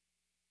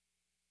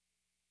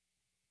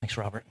Thanks,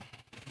 Robert.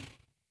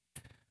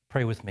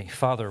 Pray with me.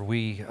 Father,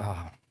 we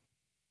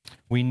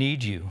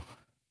need you.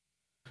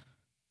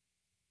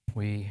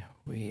 We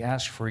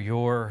ask for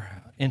your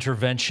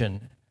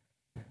intervention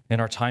in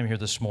our time here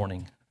this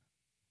morning.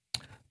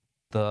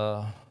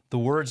 The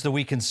words that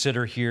we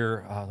consider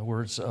here, the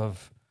words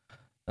of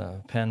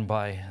penned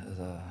by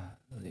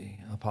the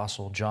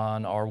Apostle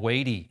John, are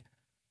weighty.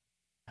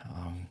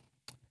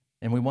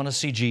 And we want to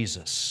see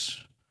Jesus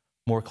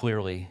more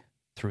clearly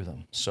through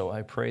them. So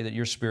I pray that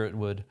your Spirit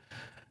would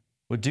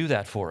do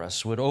that for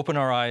us, would open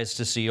our eyes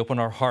to see, open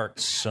our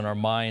hearts and our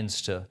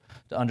minds to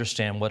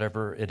understand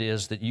whatever it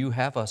is that you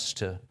have us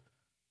to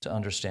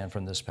understand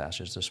from this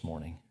passage this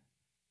morning.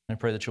 And I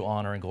pray that you'll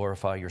honor and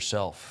glorify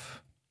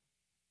yourself,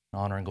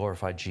 honor and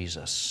glorify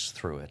Jesus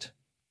through it.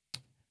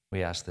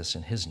 We ask this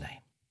in his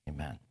name.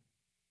 Amen.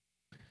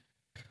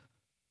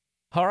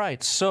 All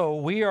right, so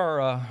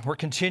we're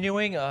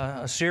continuing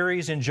a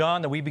series in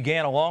John that we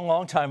began a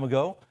long time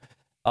ago.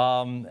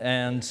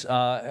 And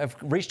have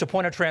reached a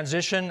point of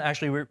transition.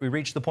 Actually, we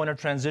reached the point of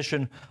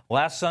transition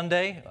last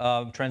Sunday,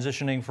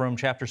 transitioning from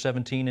chapter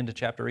 17 into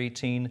chapter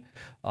 18.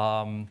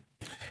 I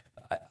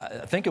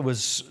think it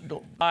was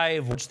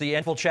 5, which the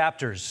endful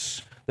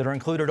chapters that are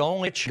included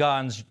only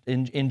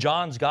in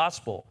John's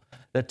Gospel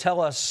that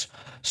tell us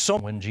so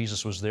when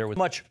Jesus was there with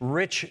much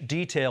rich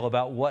detail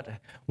about what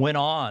went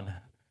on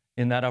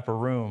in that upper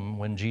room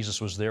when Jesus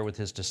was there with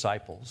his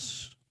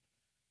disciples.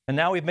 And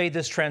now we've made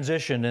this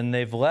transition, and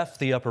they've left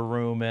the upper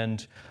room.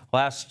 And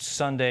last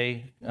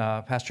Sunday,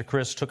 Pastor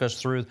Chris took us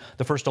through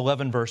the first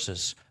 11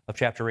 verses of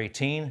chapter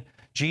 18.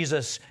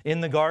 Jesus in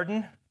the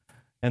garden,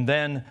 and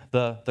then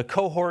the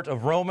cohort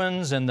of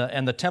Romans and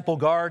the temple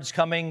guards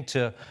coming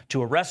to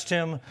arrest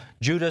him,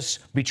 Judas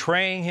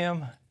betraying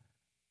him.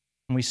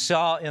 And we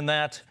saw in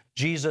that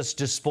Jesus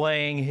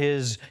displaying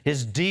his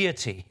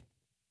deity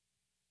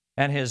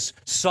and his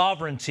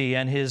sovereignty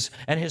and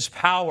his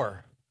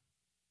power.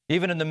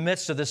 Even in the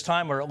midst of this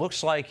time where it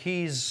looks like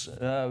he's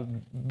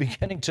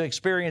beginning to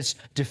experience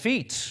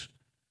defeat.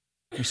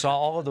 We saw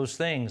all of those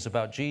things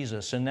about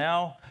Jesus. And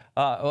now,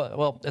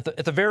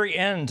 at the very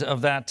end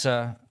of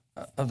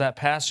that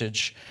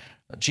passage,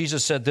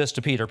 Jesus said this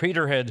to Peter.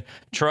 Peter had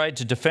tried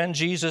to defend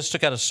Jesus,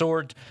 took out a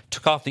sword,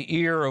 took off the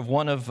ear of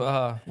one of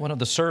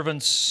the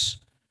servants,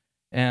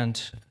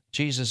 and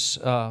Jesus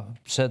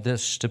said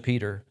this to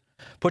Peter: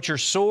 "Put your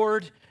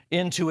sword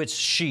into its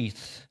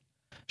sheath.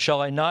 Shall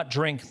I not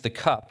drink the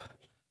cup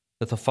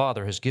that the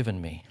Father has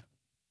given me?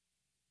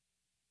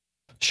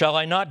 Shall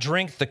I not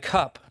drink the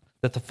cup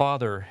that the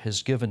Father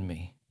has given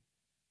me?"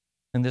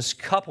 And this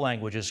cup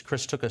language, as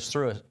Chris took us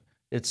through it,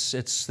 it's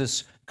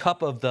this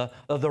cup of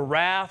the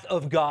wrath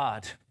of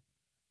God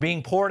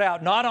being poured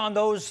out, not on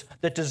those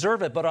that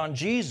deserve it, but on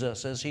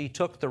Jesus as he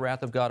took the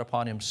wrath of God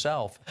upon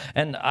himself.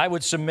 And I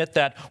would submit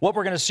that what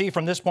we're going to see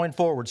from this point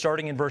forward,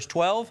 starting in verse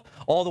 12,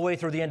 all the way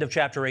through the end of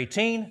chapter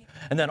 18,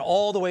 and then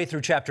all the way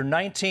through chapter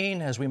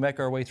 19, as we make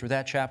our way through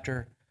that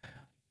chapter,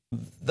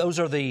 those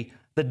are the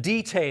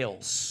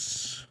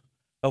details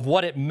of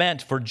what it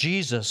meant for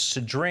Jesus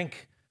to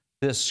drink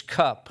this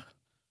cup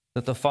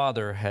that the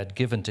Father had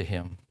given to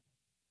him.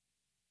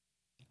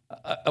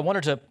 I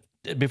wanted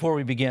to, before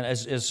we begin,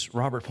 as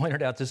Robert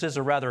pointed out, this is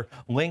a rather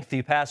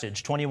lengthy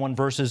passage, 21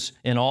 verses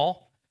in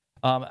all.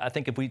 I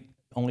think if we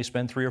only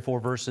spend 3 or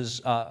 4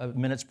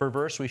 minutes per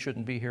verse, we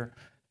shouldn't be here.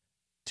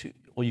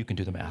 Well, you can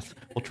do the math.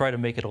 We'll try to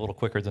make it a little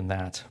quicker than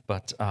that.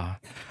 But I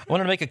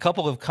wanted to make a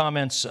couple of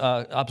comments,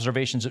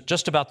 observations,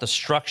 just about the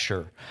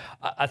structure.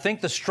 I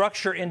think the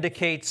structure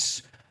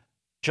indicates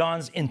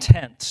John's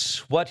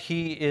intent, what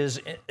he is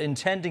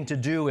intending to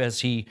do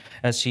as he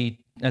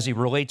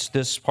relates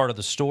this part of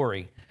the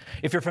story.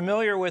 If you're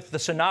familiar with the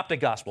synoptic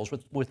Gospels,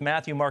 with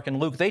Matthew, Mark, and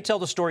Luke, they tell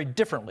the story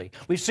differently.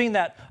 We've seen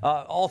that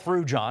all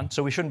through John,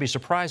 so we shouldn't be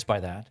surprised by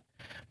that.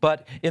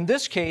 But in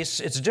this case,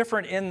 it's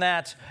different in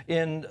that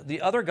in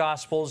the other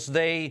Gospels,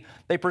 they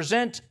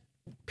present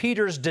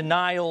Peter's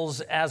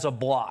denials as a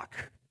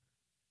block.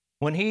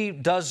 When he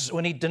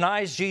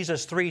denies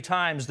Jesus 3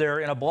 times,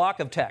 they're in a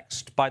block of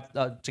text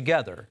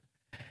together.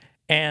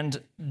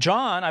 And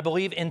John, I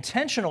believe,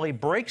 intentionally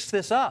breaks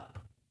this up.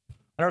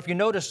 I don't know if you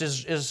noticed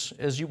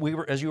as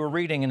you were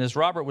reading and as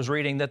Robert was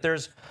reading that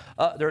there's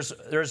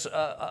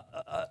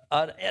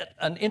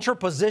an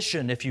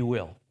interposition, if you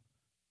will,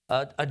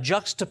 a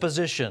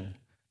juxtaposition,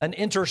 an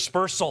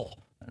interspersal.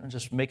 I'm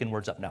just making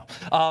words up now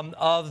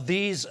of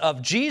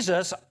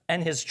Jesus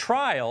and his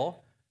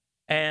trial,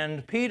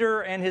 and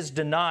Peter and his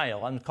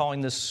denial. I'm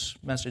calling this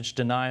message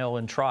denial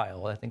and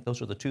trial. I think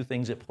those are the 2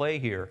 things at play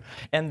here,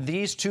 and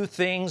these 2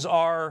 things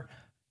are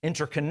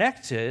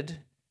interconnected.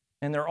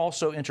 And they're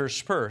also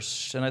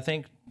interspersed, and I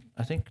think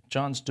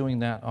John's doing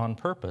that on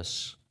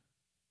purpose.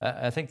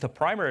 I think the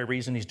primary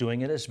reason he's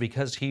doing it is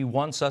because he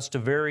wants us to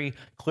very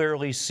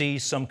clearly see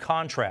some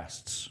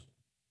contrasts.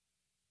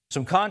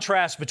 Some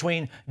contrast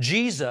between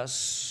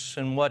Jesus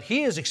and what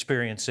he is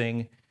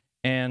experiencing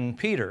and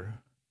Peter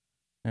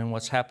and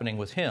what's happening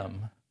with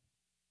him.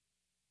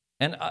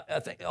 And I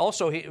think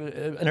also,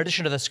 in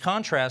addition to this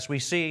contrast, we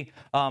see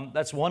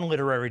that's one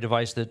literary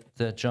device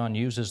that John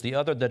uses. The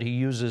other that he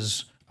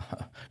uses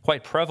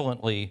quite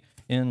prevalently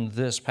in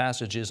this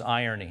passage is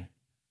irony.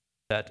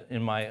 That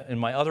in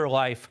my other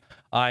life,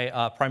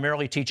 I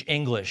primarily teach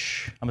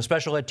English. I'm a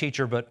special ed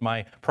teacher, but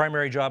my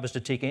primary job is to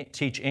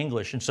teach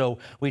English. And so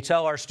we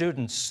tell our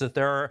students that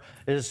there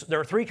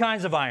are three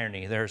kinds of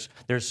irony.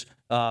 There's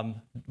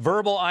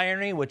verbal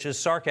irony, which is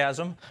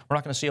sarcasm. We're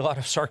not going to see a lot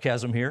of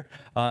sarcasm here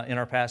in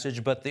our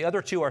passage, but the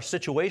other two are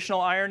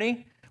situational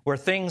irony, where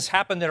things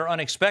happen that are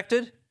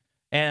unexpected,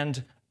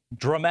 and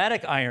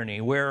dramatic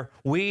irony, where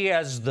we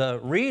as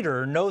the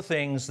reader know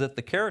things that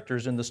the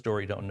characters in the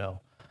story don't know.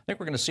 I think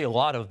we're going to see a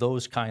lot of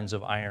those kinds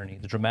of irony,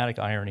 the dramatic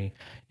irony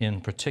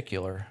in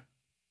particular.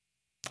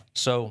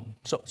 So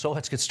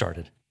let's get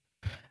started.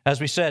 As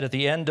we said at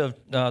the end of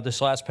this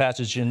last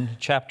passage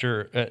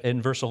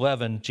in verse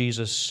 11,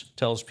 Jesus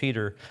tells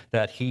Peter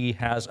that he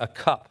has a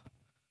cup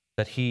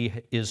that he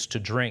is to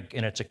drink,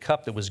 and it's a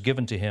cup that was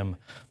given to him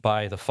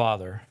by the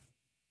Father.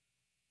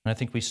 And I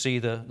think we see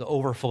the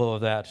overflow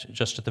of that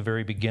just at the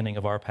very beginning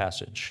of our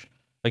passage.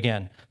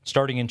 Again,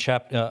 starting in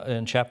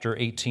chapter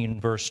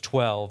 18, verse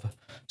 12,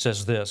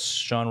 says this.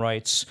 John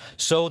writes,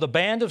 "So the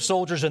band of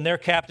soldiers and their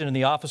captain and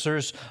the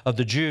officers of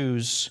the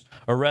Jews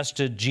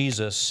arrested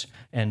Jesus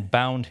and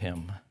bound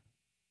him."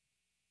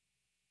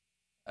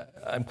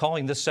 I'm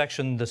calling this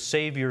section "The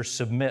Savior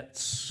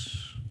Submits."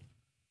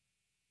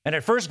 And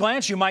at first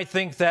glance, you might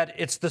think that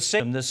it's the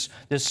same,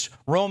 this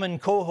Roman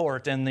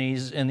cohort and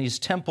these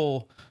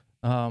temple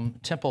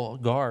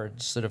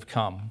guards that have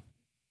come.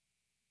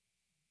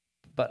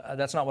 But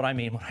that's not what I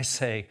mean when I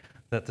say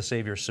that the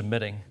Savior is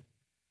submitting.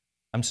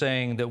 I'm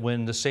saying that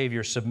when the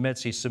Savior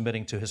submits, he's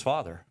submitting to his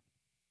Father.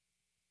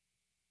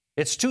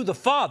 It's to the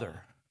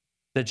Father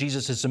that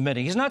Jesus is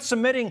submitting. He's not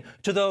submitting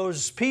to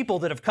those people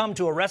that have come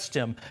to arrest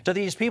him, to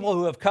these people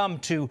who have come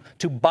to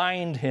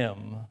bind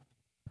him.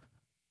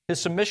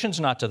 His submission's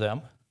not to them.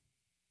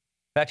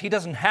 In fact, he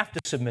doesn't have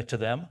to submit to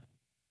them.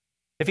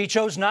 If he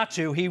chose not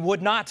to, he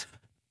would not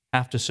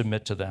have to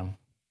submit to them.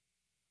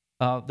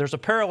 There's a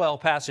parallel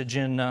passage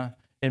in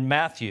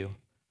Matthew.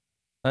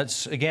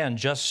 That's, again,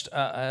 just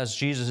as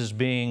Jesus is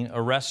being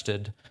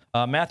arrested.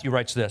 Matthew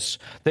writes this,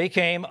 "They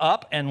came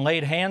up and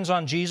laid hands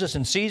on Jesus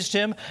and seized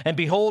him, and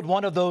behold,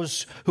 one of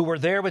those who were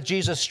there with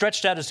Jesus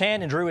stretched out his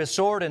hand and drew his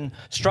sword and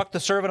struck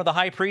the servant of the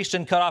high priest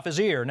and cut off his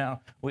ear."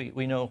 Now,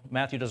 we know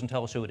Matthew doesn't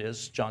tell us who it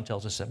is. John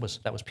tells us that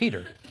was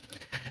Peter.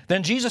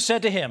 "Then Jesus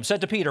said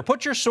to Peter,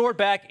 'Put your sword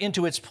back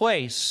into its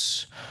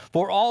place,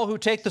 for all who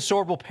take the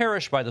sword will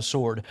perish by the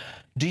sword.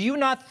 Do you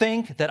not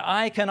think that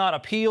I cannot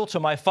appeal to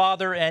my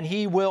Father, and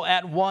he will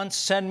at once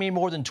send me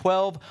more than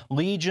 12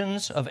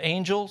 legions of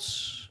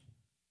angels?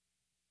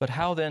 But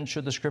how then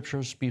should the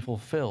Scriptures be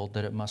fulfilled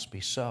that it must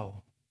be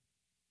so?'"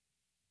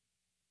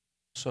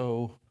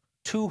 So,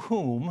 to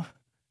whom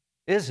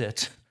is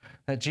it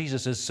that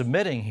Jesus is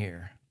submitting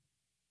here?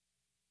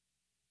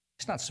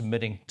 He's not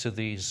submitting to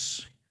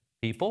these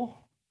people.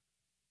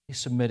 He's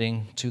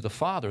submitting to the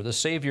Father. The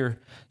Savior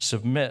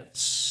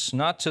submits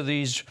not to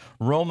these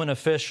Roman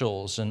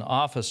officials and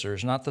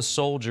officers, not the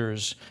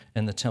soldiers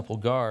and the temple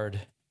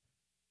guard.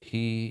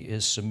 He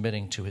is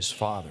submitting to his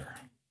Father.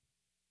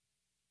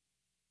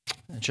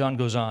 John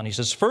goes on. He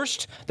says,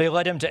 "First they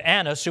led him to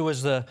Annas, who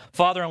was the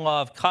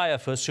father-in-law of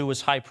Caiaphas, who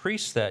was high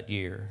priest that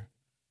year."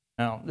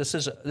 Now, this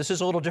is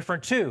a little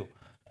different too.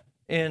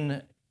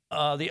 In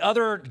the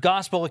other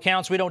gospel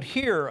accounts, we don't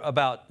hear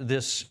about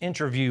this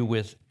interview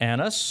with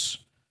Annas.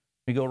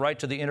 We go right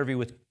to the interview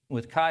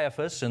with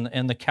Caiaphas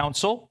and the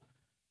council.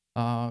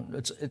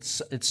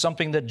 It's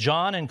something that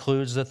John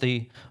includes that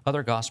the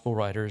other gospel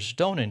writers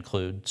don't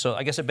include. So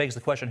I guess it begs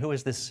the question: who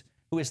is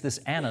this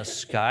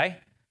Annas guy?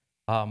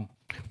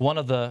 One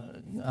of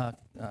the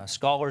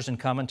scholars and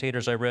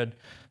commentators I read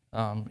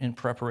in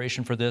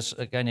preparation for this,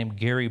 a guy named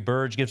Gary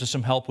Burge, gives us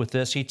some help with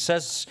this. He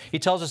tells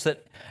us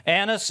that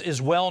Annas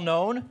is well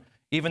known,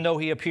 even though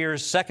he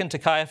appears second to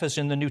Caiaphas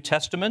in the New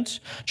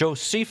Testament.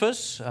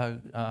 Josephus,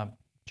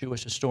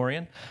 Jewish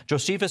historian,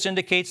 Josephus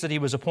indicates that he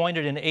was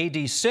appointed in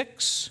AD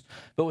 6,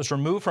 but was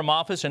removed from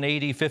office in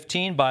AD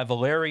 15 by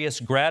Valerius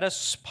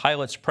Gratus,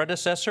 Pilate's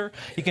predecessor.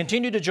 He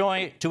continued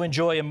to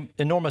enjoy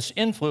enormous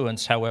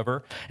influence,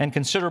 however, and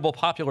considerable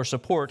popular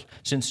support,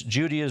 since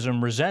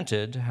Judaism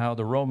resented how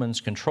the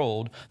Romans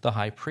controlled the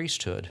high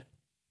priesthood.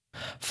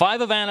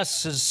 5 of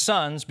Annas'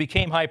 sons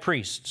became high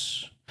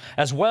priests,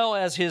 as well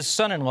as his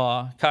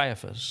son-in-law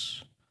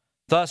Caiaphas.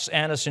 Thus,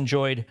 Annas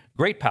enjoyed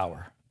great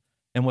power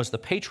and was the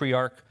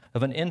patriarch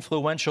of an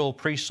influential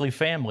priestly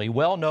family,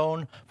 well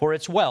known for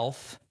its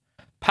wealth,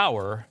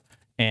 power,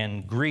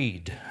 and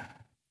greed.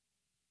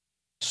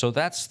 So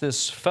that's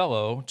this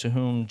fellow to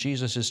whom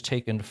Jesus is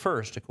taken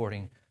first,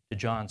 according to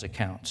John's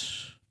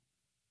account.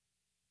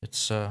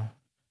 It's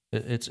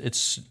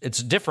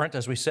different,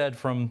 as we said,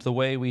 from the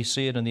way we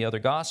see it in the other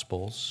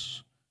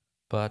Gospels,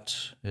 but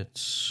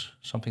it's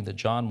something that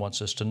John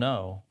wants us to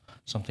know,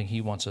 something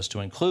he wants us to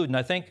include. And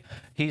I think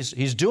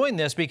he's doing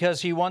this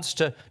because he wants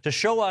to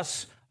show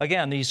us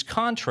again, these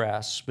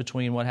contrasts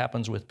between what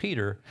happens with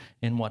Peter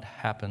and what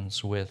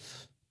happens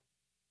with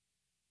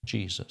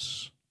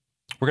Jesus.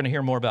 We're going to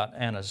hear more about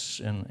Annas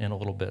in a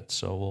little bit,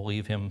 so we'll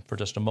leave him for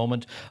just a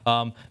moment.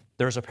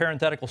 There's a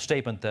parenthetical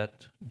statement that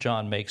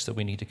John makes that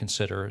we need to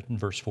consider in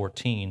verse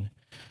 14.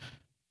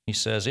 He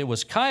says, it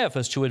was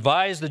Caiaphas who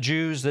advised the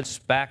Jews. That's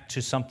back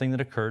to something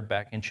that occurred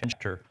back in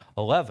chapter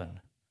 11.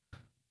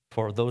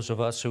 For those of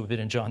us who have been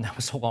in John, that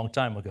was a long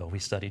time ago. We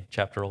studied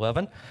chapter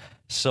 11.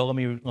 So let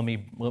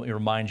me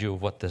remind you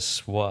of what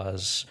this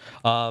was.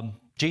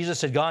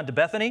 Jesus had gone to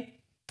Bethany.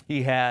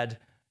 He had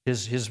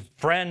his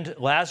friend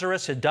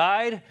Lazarus had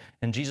died,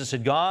 and Jesus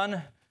had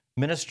gone,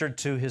 ministered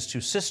to his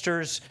two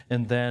sisters,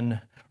 and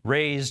then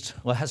raised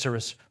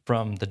Lazarus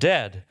from the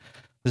dead.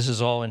 This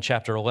is all in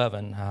chapter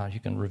 11. You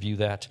can review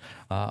that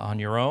on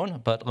your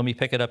own, but let me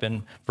pick it up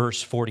in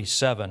verse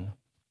 47.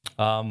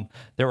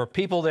 There were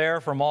people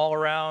there from all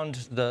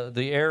around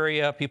the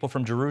area, people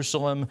from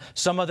Jerusalem.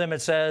 Some of them,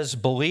 it says,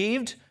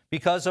 believed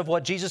because of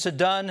what Jesus had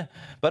done,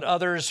 but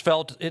others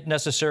felt it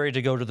necessary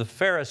to go to the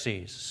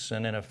Pharisees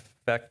and in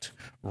effect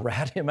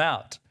rat him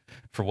out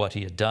for what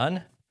he had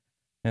done.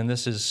 And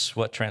this is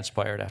what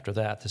transpired after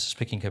that. This is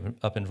picking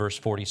up in verse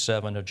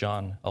 47 of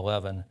John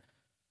 11.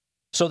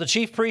 So the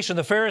chief priests and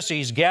the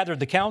Pharisees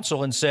gathered the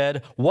council and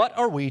said, what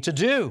are we to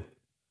do?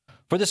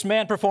 For this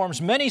man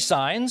performs many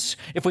signs.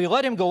 If we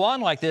let him go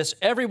on like this,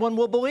 everyone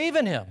will believe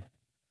in him.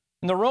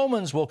 And the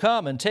Romans will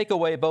come and take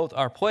away both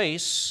our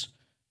place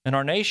and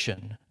our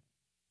nation.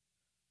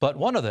 But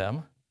one of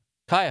them,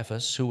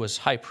 Caiaphas, who was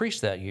high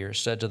priest that year,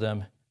 said to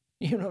them,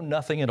 you know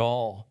nothing at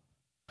all,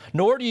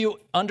 nor do you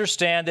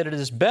understand that it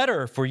is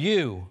better for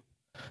you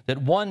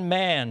that one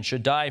man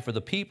should die for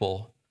the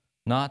people,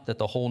 not that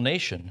the whole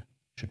nation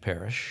should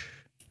perish.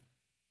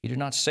 He did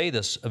not say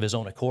this of his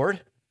own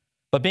accord,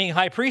 but being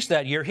high priest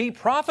that year, he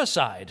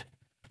prophesied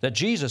that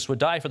Jesus would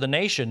die for the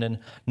nation, and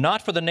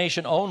not for the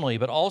nation only,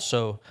 but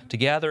also to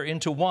gather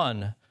into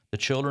one the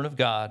children of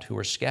God who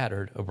were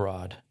scattered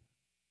abroad.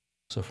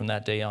 So from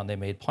that day on, they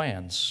made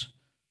plans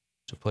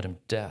to put him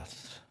to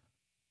death.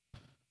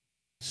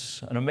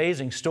 It's an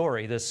amazing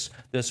story. This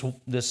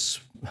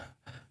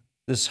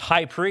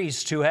high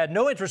priest who had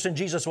no interest in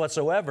Jesus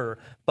whatsoever,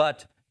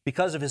 but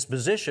because of his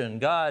position,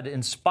 God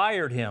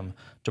inspired him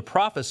to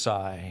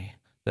prophesy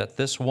that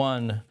this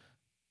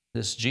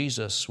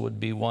Jesus would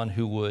be one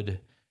who would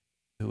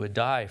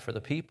die for the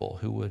people,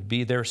 who would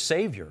be their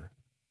Savior.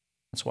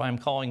 That's why I'm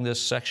calling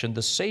this section,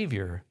 The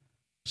Savior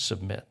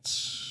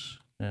Submits.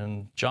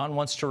 And John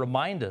wants to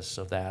remind us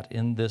of that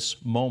in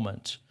this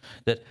moment,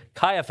 that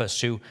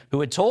Caiaphas, who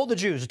had told the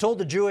Jews, told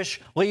the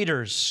Jewish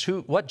leaders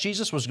what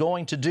Jesus was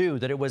going to do,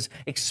 that it was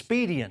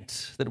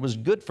expedient, that it was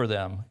good for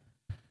them,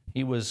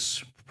 he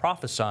was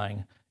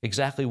prophesying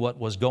exactly what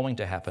was going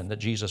to happen, that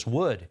Jesus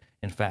would,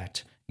 in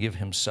fact, give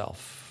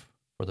himself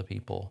for the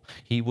people.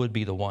 He would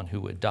be the one who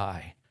would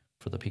die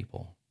for the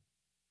people.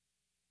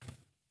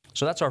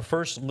 So that's our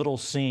first little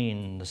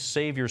scene, the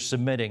Savior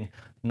submitting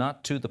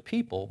not to the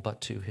people, but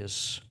to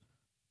his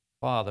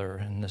Father,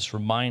 and this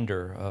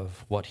reminder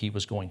of what he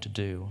was going to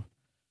do.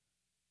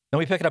 Then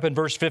we pick it up in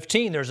verse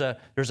 15. There's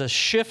a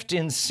shift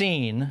in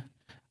scene.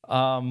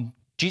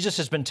 Jesus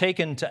has been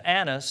taken to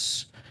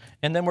Annas,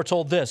 and then we're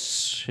told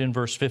this in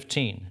verse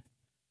 15.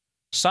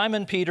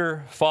 Simon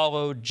Peter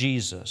followed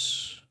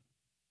Jesus.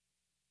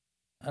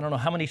 I don't know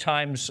how many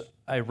times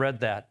I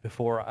read that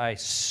before I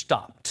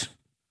stopped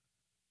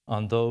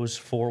on those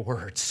 4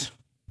 words,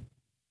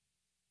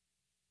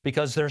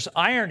 because there's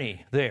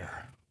irony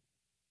there.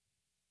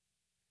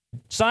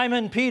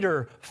 Simon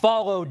Peter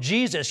followed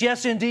Jesus.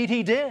 Yes, indeed,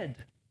 he did.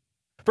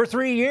 For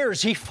 3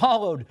 years, he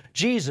followed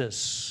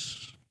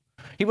Jesus.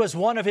 He was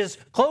one of his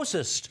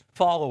closest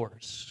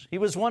followers. He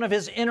was one of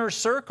his inner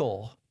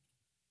circle.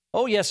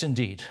 Oh, yes,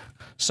 indeed,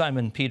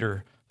 Simon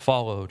Peter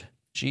followed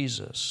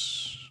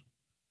Jesus.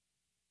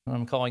 And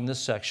I'm calling this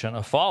section,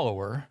 A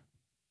Follower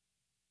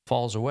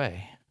Falls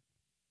Away.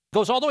 It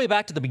goes all the way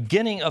back to the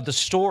beginning of the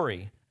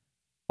story,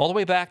 all the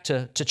way back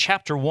to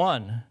chapter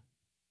 1,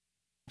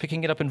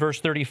 picking it up in verse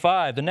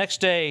 35. The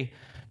next day,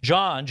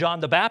 John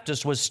the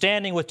Baptist, was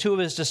standing with 2 of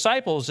his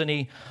disciples, and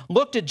he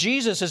looked at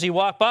Jesus as he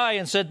walked by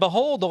and said,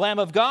 "Behold, the Lamb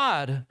of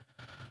God."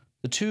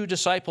 The 2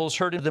 disciples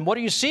heard him, "What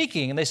are you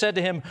seeking?" And they said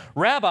to him,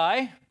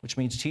 "Rabbi," which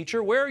means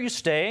teacher, "where are you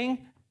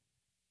staying?"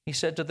 He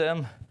said to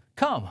them,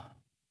 "Come,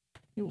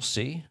 you will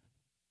see."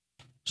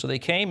 So they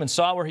came and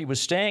saw where he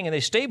was staying, and they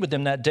stayed with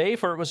him that day,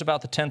 for it was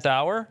about the 10th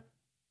hour.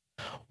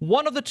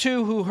 One of the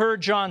 2 who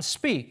heard John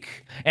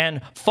speak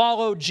and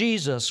followed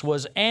Jesus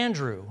was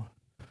Andrew,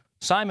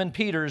 Simon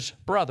Peter's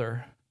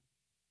brother.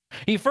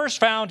 He first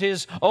found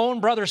his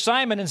own brother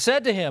Simon and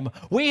said to him,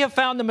 "We have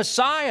found the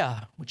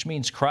Messiah," which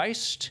means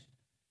Christ.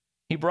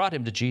 He brought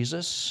him to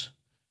Jesus.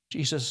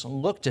 Jesus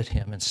looked at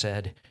him and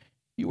said,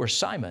 "You are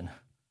Simon,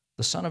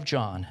 the son of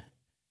John.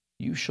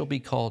 You shall be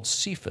called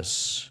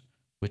Cephas,"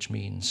 which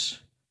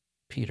means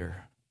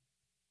Peter.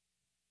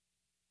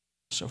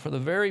 So for the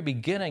very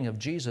beginning of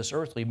Jesus'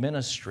 earthly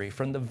ministry,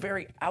 from the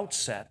very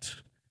outset,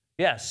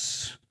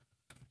 yes,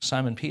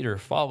 Simon Peter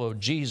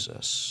followed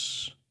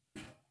Jesus.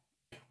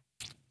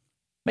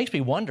 Makes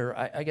me wonder,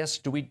 I guess,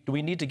 do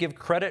we need to give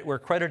credit where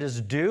credit is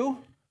due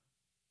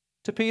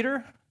to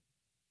Peter?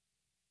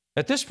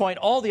 At this point,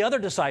 all the other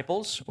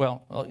disciples,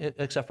 well,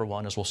 except for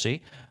one, as we'll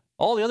see,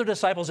 all the other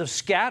disciples have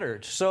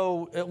scattered.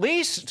 So at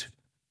least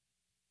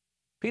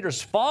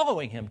Peter's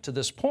following him to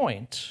this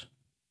point,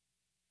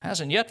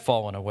 hasn't yet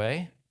fallen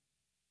away.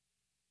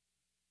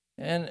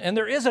 And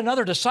there is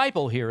another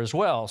disciple here as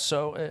well,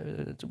 so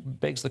it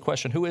begs the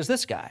question, who is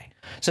this guy?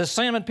 It says,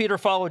 Simon Peter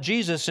followed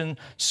Jesus, and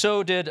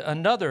so did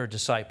another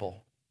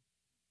disciple.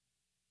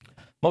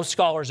 Most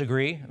scholars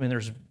agree,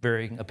 there's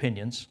varying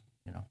opinions,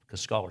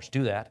 because scholars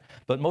do that,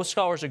 but most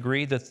scholars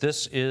agree that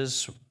this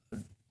is,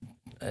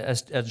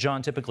 as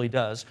John typically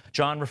does,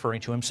 John referring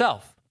to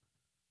himself.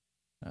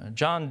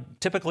 John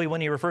typically,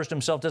 when he refers to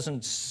himself,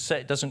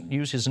 doesn't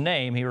use his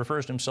name. He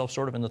refers to himself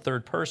sort of in the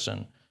third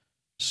person.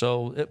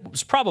 So it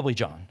was probably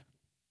John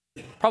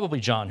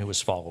who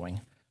was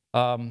following.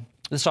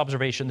 This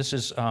observation, this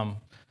is a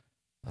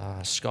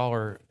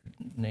scholar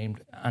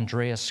named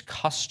Andreas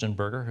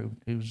Kostenberger,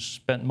 who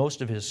spent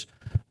most of his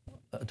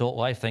adult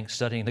life, I think,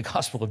 studying the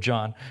Gospel of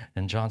John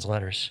and John's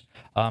letters.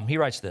 He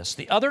writes this: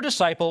 the other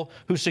disciple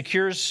who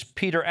secures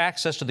Peter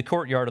access to the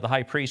courtyard of the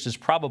high priest is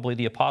probably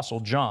the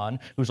apostle John,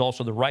 who's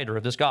also the writer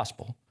of this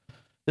gospel.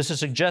 This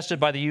is suggested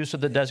by the use of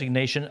the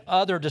designation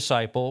other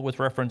disciple with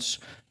reference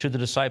to the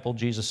disciple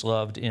Jesus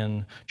loved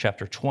in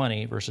chapter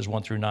 20, verses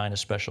 1 through 9,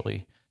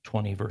 especially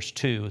 20, verse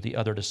 2, the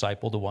other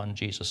disciple, the one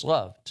Jesus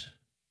loved.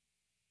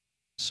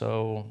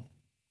 So,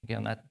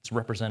 again, that's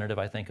representative,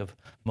 I think, of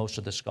most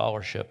of the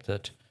scholarship,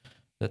 that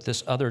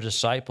this other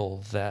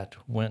disciple that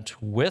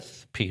went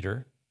with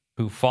Peter,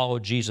 who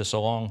followed Jesus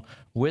along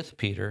with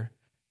Peter,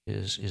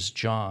 is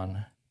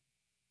John.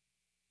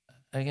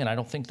 Again, I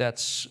don't think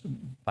that's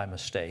by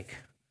mistake.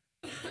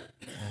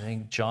 I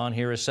think John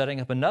here is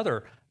setting up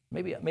another,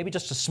 maybe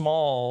just a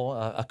small,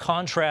 a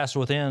contrast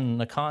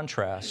within a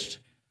contrast.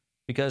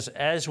 Because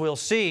as we'll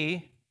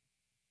see,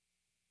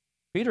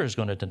 Peter is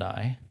going to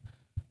deny,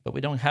 but we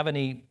don't have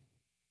any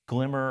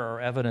glimmer or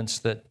evidence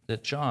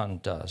that John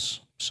does.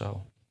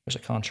 So there's a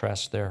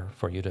contrast there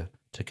for you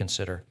to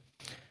consider.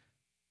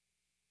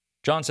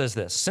 John says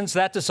this: since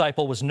that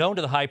disciple was known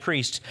to the high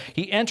priest,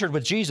 he entered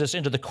with Jesus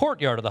into the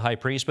courtyard of the high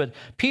priest, but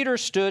Peter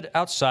stood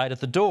outside at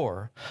the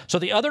door. So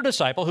the other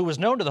disciple, who was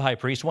known to the high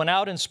priest, went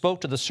out and spoke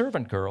to the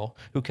servant girl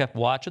who kept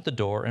watch at the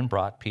door and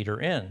brought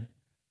Peter in.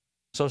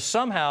 So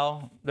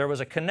somehow there was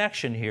a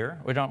connection here.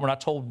 We're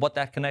not told what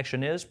that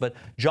connection is, but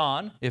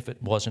John, if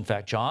it was in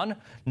fact John,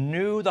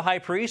 knew the high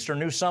priest or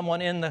knew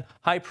someone in the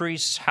high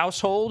priest's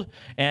household,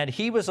 and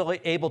he was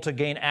able to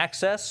gain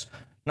access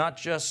not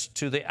just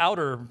to the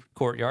outer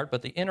courtyard,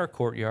 but the inner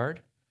courtyard.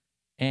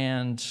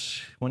 And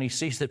when he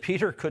sees that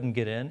Peter couldn't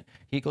get in,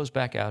 he goes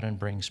back out and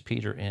brings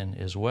Peter in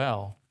as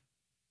well.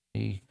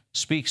 He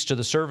speaks to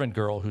the servant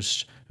girl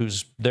who's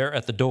there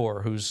at the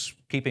door, who's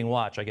keeping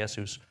watch, I guess,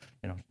 who's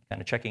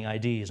kind of checking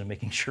IDs and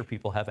making sure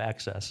people have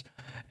access.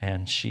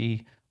 And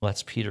she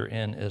lets Peter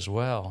in as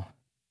well.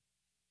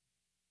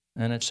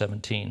 And at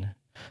 17,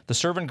 the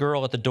servant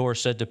girl at the door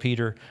said to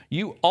Peter,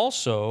 "You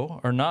also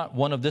are not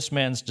one of this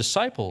man's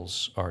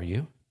disciples, are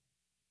you?"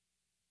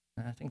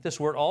 And I think this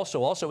word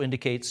also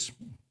indicates,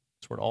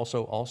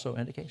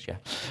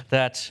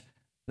 that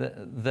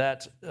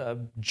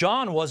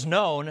John was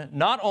known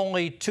not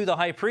only to the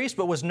high priest,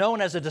 but was known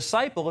as a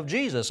disciple of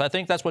Jesus. I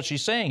think that's what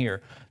she's saying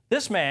here.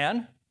 This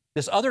man,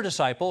 this other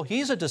disciple,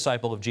 he's a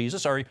disciple of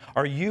Jesus.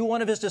 Are you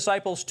one of his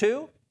disciples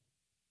too?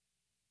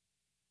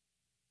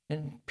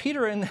 And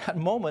Peter in that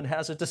moment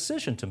has a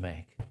decision to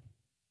make. He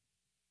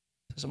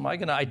says, am I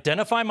going to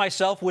identify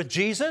myself with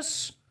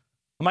Jesus?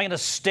 Am I going to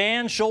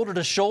stand shoulder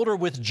to shoulder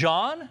with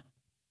John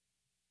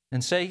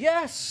and say,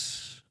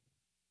 yes,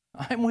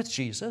 I'm with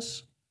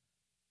Jesus?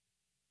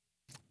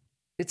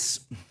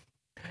 It's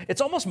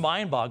almost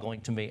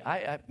mind-boggling to me.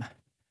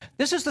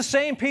 This is the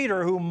same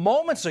Peter who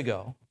moments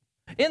ago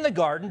in the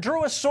garden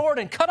drew a sword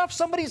and cut off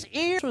somebody's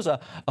ear. He was a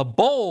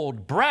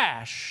bold,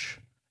 brash,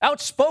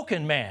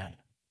 outspoken man.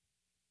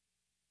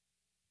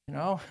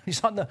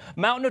 He's on the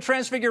mountain of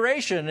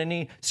transfiguration, and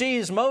he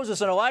sees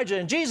Moses and Elijah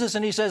and Jesus,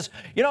 and he says,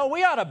 we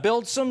ought to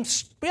build some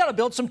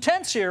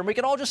tents here, and we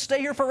could all just stay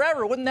here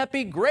forever. Wouldn't that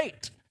be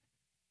great?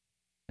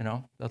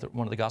 One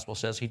of the Gospels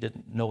says he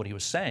didn't know what he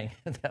was saying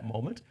at that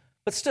moment,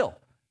 but still,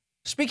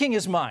 speaking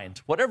his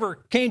mind, whatever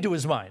came to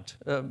his mind,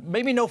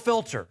 maybe no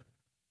filter.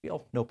 We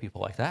all know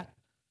people like that.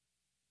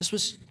 This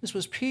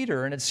was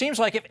Peter, and it seems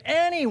like if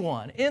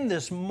anyone in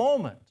this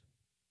moment,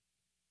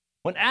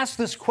 when asked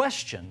this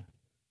question,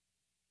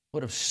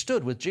 would have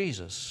stood with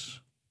Jesus.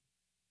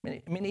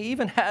 I mean, he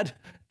even had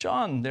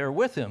John there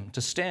with him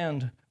to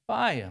stand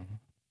by him.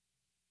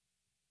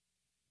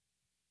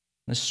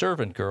 The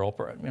servant girl,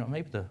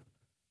 maybe the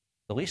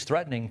least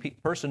threatening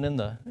person in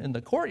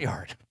the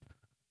courtyard,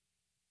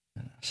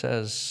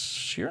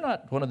 says, "You're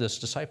not one of this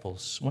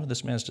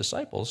man's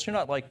disciples. You're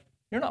not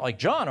like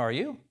John, are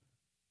you?"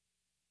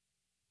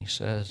 He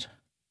says,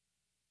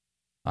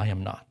 "I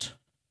am not.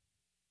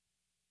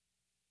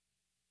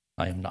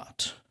 I am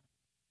not."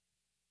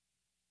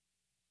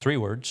 Three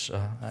words,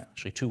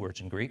 actually two words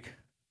in Greek.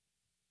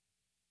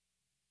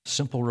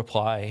 Simple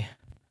reply,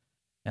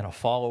 and a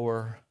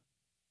follower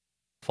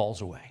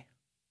falls away.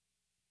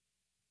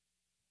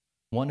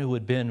 One who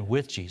had been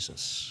with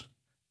Jesus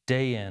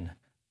day in,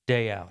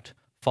 day out,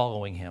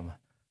 following him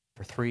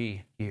for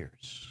 3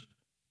 years.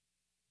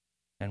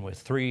 And with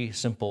three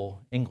simple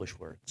English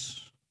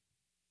words,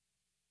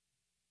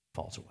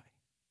 falls away.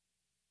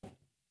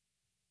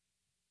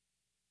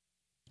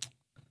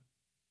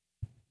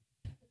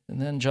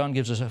 And then John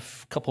gives us a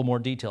couple more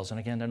details. And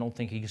again, I don't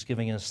think he's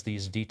giving us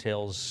these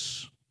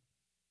details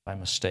by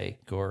mistake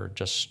or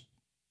just,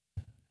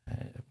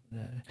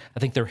 I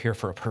think they're here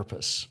for a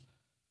purpose.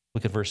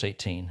 Look at verse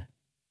 18. It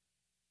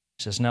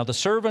says, "Now the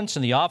servants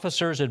and the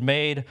officers had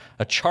made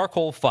a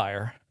charcoal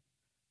fire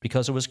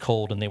because it was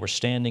cold, and they were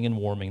standing and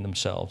warming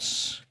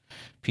themselves.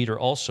 Peter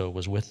also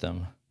was with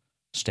them,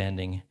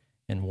 standing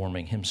and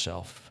warming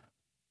himself."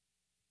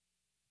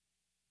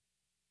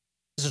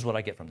 This is what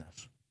I get from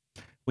this.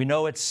 We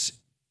know it's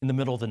in the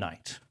middle of the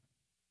night.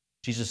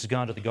 Jesus has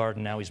gone to the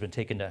garden. Now he's been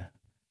taken to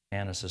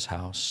Annas'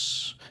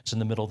 house. It's in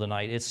the middle of the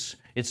night.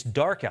 It's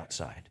dark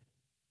outside.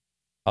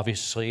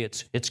 Obviously,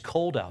 it's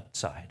cold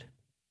outside.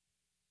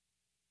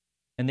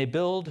 And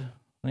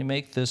they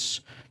make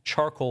this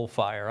charcoal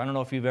fire. I don't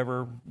know if you've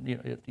ever,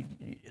 I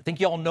think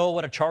you all know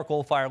what a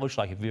charcoal fire looks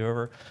like. If you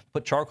ever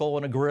put charcoal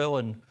in a grill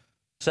and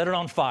set it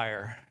on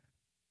fire.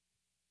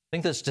 I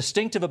think that's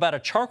distinctive about a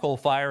charcoal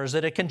fire is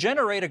that it can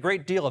generate a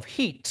great deal of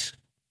heat,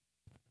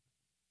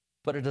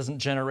 but it doesn't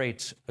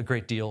generate a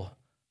great deal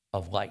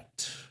of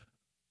light.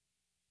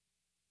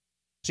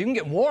 So you can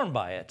get warm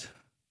by it,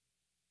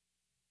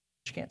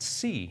 but you can't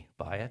see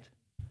by it.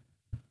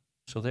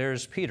 So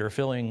there's Peter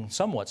feeling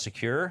somewhat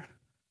secure,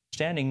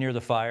 standing near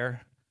the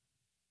fire,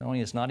 knowing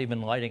it's not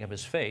even lighting up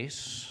his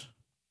face.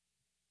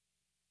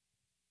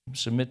 I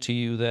submit to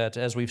you that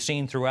as we've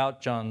seen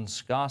throughout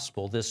John's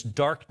gospel, this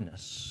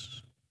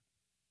darkness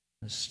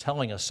is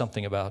telling us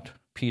something about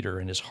Peter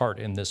and his heart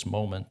in this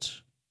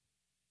moment.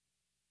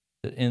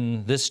 That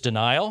in this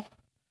denial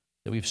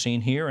that we've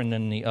seen here and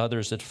in the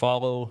others that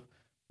follow,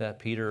 that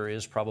Peter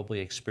is probably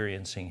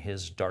experiencing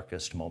his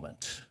darkest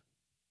moment,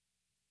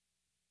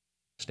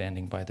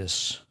 standing by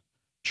this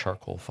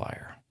charcoal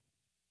fire.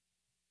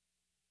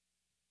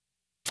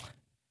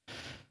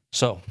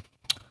 So,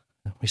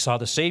 we saw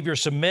the Savior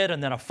submit,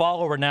 and then a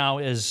follower now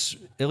is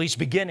at least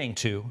beginning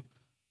to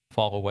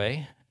fall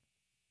away.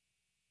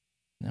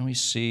 Then we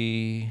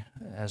see,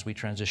 as we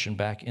transition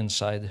back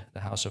inside the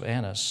house of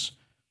Annas,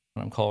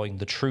 what I'm calling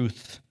the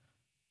truth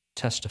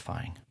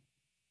testifying.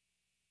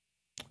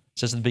 It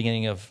says at the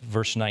beginning of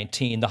verse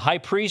 19, "The high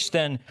priest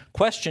then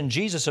questioned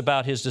Jesus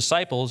about his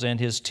disciples and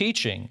his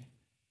teaching."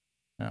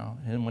 Now,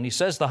 and when he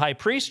says the high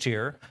priest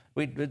here,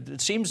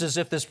 it seems as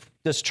if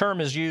this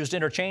term is used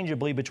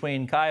interchangeably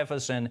between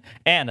Caiaphas and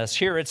Annas.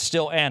 Here it's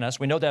still Annas.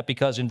 We know that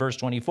because in verse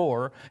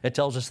 24, it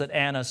tells us that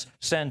Annas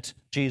sent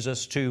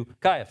Jesus to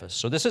Caiaphas.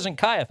 So this isn't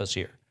Caiaphas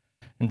here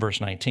in verse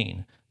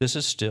 19. This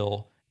is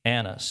still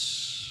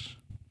Annas.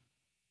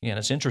 Again,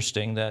 it's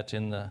interesting that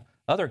in the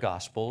other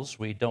Gospels,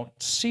 we don't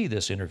see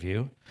this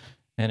interview.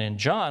 And in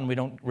John, we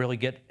don't really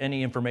get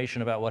any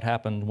information about what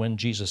happened when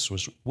Jesus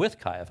was with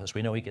Caiaphas.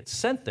 We know he gets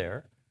sent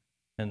there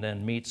and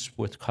then meets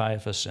with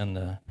Caiaphas and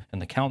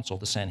the council,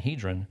 the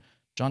Sanhedrin.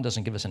 John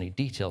doesn't give us any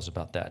details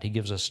about that. He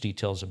gives us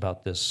details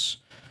about this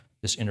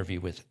interview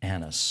with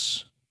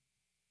Annas.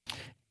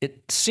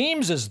 It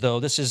seems as though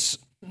this is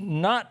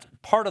not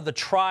part of the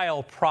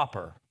trial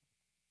proper.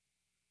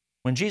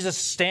 When Jesus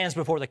stands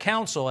before the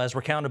council, as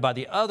recounted by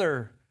the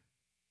other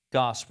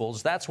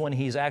Gospels, that's when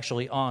he's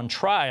actually on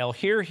trial.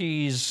 Here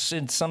he's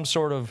in some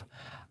sort of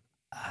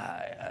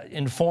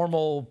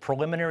informal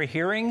preliminary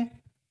hearing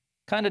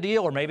kind of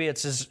deal, or maybe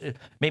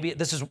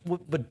this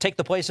would take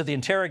the place of the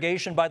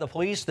interrogation by the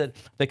police that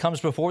comes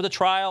before the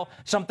trial,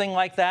 something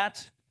like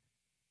that.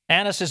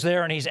 Annas is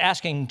there and he's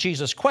asking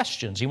Jesus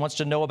questions. He wants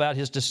to know about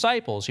his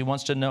disciples. He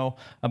wants to know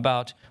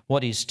about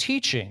what he's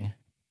teaching.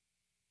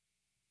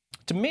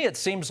 To me, it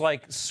seems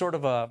like sort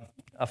of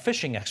a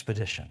fishing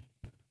expedition.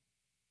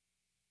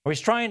 Or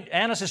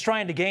Annas is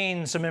trying to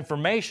gain some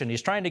information.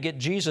 He's trying to get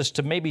Jesus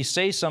to maybe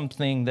say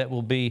something that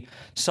will be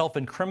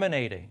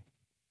self-incriminating,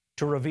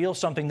 to reveal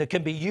something that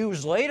can be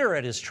used later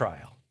at his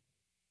trial,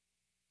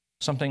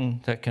 something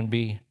that can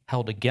be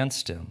held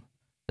against him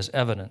as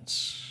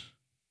evidence.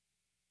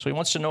 So he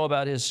wants to know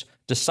about his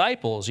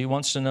disciples. He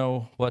wants to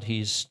know what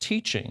he's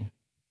teaching.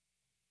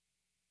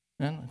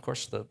 And, of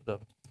course, the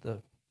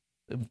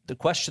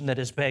question that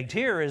is begged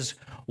here is,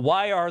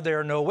 why are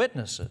there no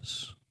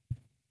witnesses?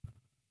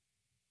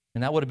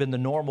 And that would have been the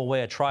normal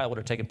way a trial would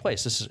have taken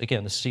place. This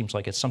seems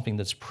like it's something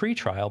that's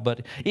pre-trial,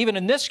 but even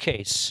in this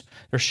case,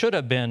 there should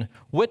have been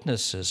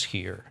witnesses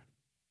here.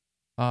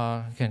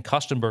 Again,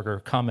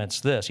 Kostenberger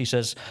comments this. He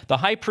says, "The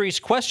high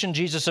priest questioned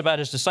Jesus about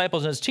his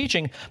disciples and his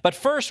teaching, but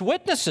first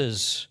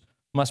witnesses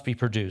must be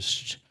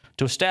produced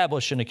to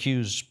establish an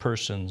accused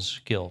person's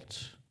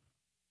guilt."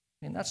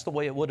 I mean, that's the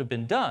way it would have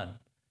been done.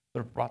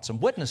 Would have brought some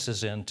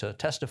witnesses in to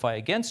testify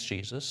against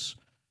Jesus,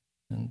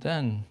 and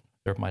then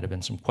there might have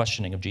been some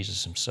questioning of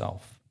Jesus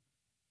himself.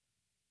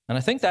 And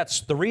I think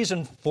that's the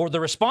reason for the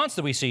response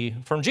that we see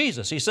from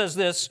Jesus. He says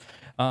this,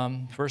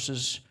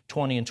 verses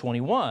 20 and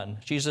 21.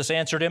 Jesus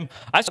answered him,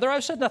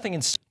 I've said nothing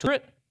in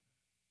secret.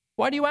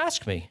 Why do you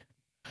ask me?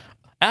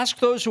 Ask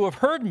those who have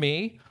heard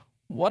me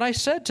what I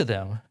said to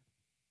them.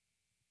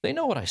 They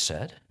know what I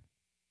said.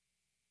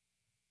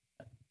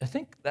 I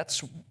think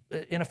that's,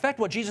 in effect,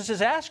 what Jesus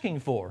is asking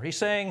for. He's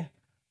saying,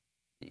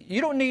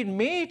 you don't need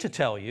me to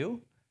tell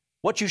you.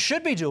 What you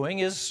should be doing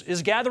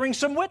is gathering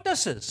some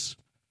witnesses.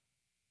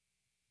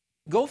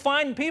 Go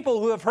find people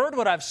who have heard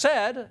what I've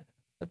said,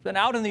 have been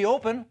out in the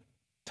open,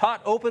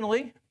 taught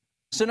openly,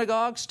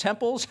 synagogues,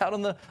 temples, out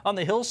on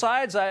the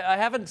hillsides. I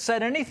haven't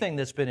said anything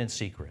that's been in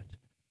secret.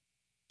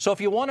 So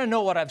if you want to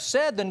know what I've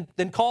said,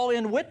 then call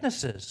in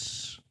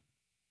witnesses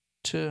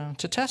to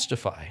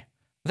testify.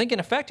 I think,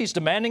 in effect, he's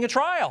demanding a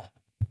trial,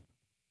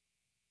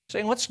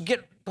 saying, let's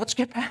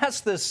get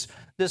past this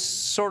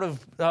sort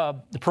of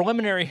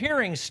preliminary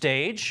hearing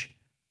stage.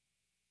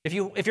 If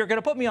you're going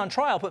to put me on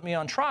trial, put me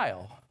on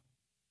trial.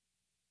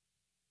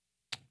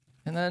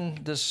 And then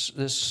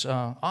this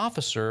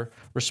officer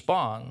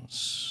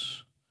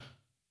responds,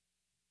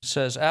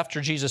 says,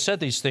 after Jesus said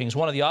these things,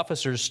 one of the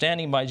officers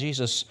standing by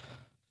Jesus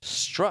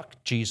struck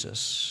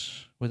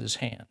Jesus with his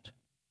hand,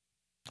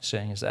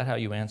 saying, is that how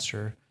you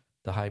answer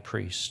the high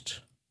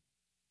priest?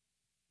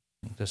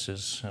 This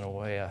is, in a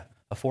way,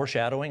 a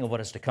foreshadowing of what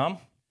is to come.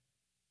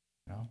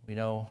 We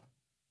know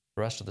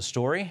the rest of the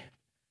story.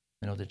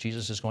 We know that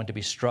Jesus is going to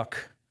be struck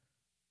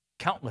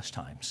countless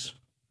times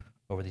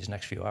over these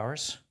next few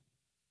hours.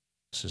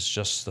 This is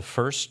just the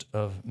first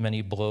of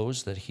many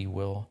blows that he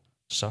will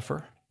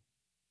suffer.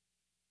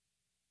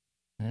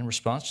 And in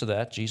response to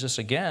that, Jesus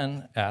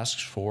again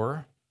asks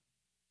for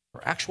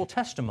actual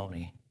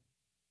testimony.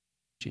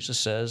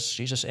 Jesus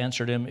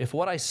answered him, if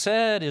what I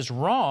said is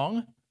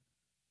wrong,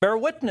 bear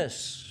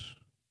witness.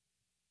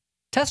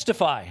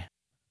 Testify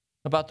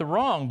about the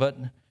wrong, but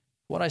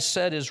what I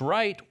said is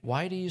right.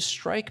 Why do you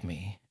strike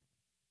me?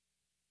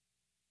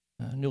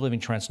 New Living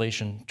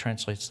Translation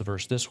translates the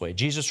verse this way.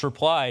 Jesus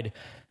replied,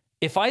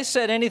 if I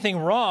said anything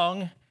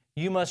wrong,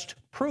 you must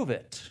prove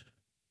it.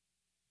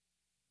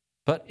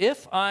 But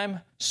if I'm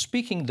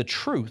speaking the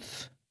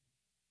truth,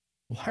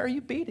 why are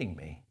you beating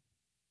me?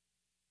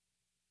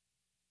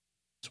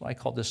 That's why I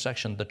call this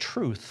section, The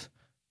Truth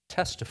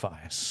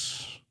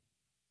Testifies.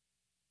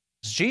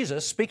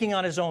 Jesus, speaking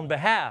on his own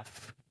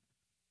behalf,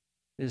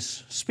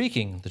 is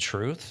speaking the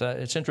truth.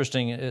 It's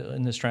interesting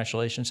in this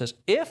translation, it says,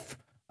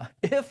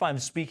 if I'm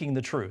speaking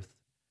the truth,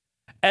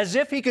 as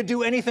if he could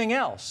do anything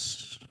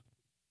else.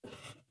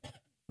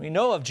 We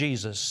know of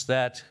Jesus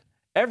that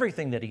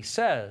everything that he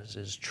says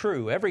is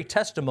true. Every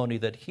testimony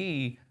that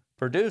he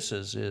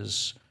produces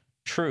is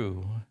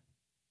true.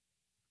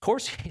 Of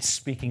course, he's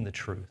speaking the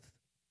truth.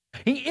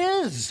 He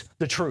is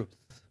the truth.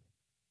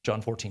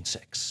 John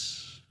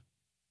 14:6.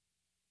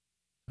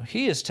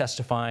 He is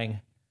testifying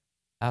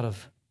out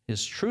of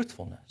his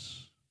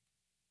truthfulness.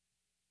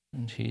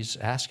 And he's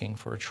asking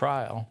for a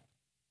trial.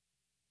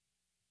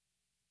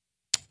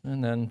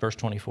 And then verse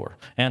 24.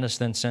 Annas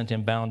then sent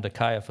him bound to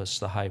Caiaphas,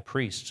 the high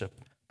priest. So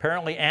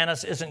apparently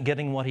Annas isn't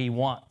getting what he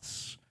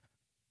wants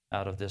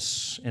out of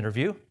this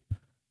interview.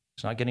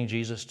 He's not getting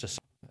Jesus to,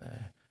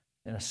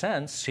 in a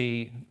sense,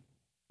 he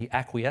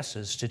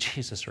acquiesces to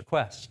Jesus'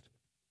 request.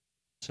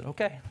 He said,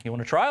 okay, you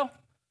want a trial?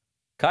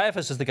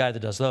 Caiaphas is the guy that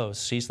does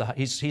those. He's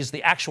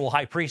the actual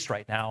high priest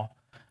right now.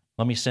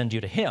 Let me send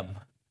you to him.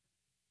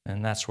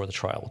 And that's where the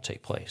trial will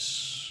take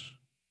place.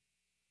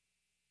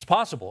 It's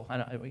possible,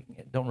 we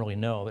don't really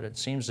know, but it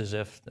seems as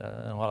if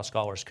a lot of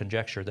scholars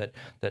conjecture that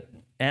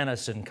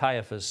Annas and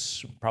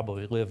Caiaphas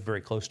probably lived very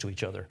close to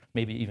each other,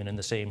 maybe even in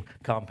the same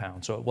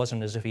compound. So it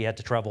wasn't as if he had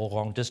to travel a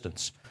long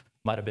distance. It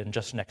might have been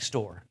just next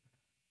door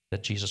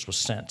that Jesus was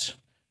sent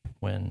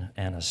when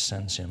Annas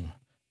sends him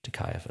to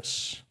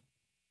Caiaphas.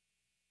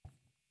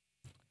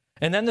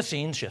 And then the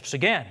scene shifts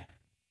again.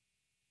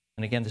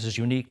 And again, this is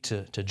unique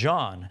to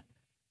John.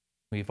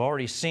 We've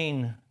already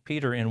seen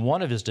Peter in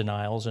one of his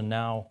denials, and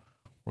now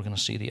we're going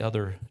to see the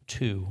other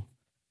two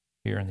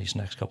here in these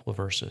next couple of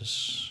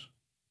verses.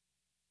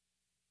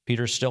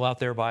 Peter's still out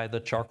there by the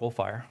charcoal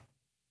fire.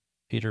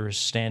 Peter is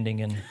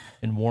standing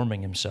and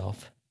warming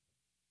himself.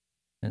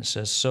 And it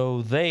says,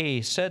 so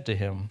they said to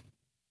him,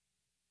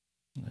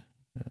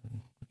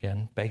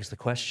 again, begs the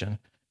question,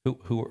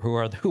 who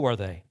are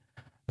they?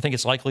 I think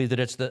it's likely that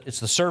it's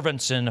the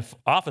servants and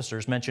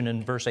officers mentioned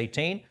in verse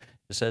 18.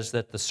 It says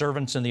that the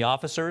servants and the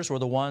officers were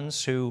the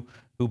ones who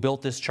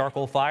built this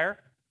charcoal fire.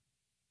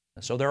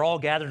 So they're all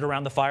gathered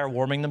around the fire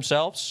warming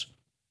themselves.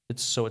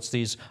 It's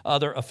these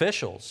other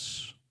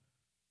officials.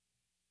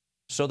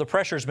 So the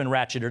pressure's been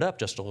ratcheted up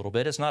just a little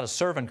bit. It's not a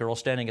servant girl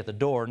standing at the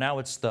door. Now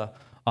it's the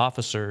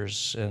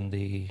officers and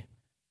the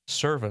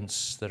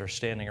servants that are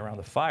standing around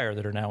the fire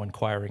that are now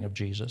inquiring of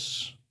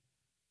Jesus.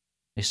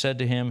 They said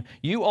to him,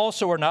 you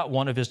also are not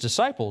one of his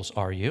disciples,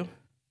 are you?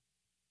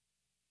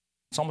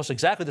 It's almost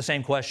exactly the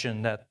same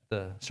question that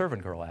the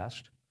servant girl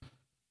asked.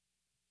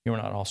 You are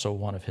not also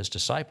one of his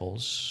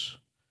disciples.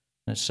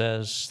 And it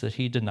says that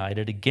he denied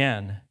it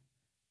again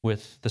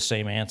with the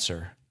same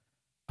answer,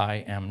 I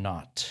am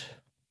not.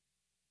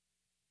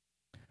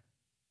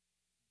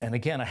 And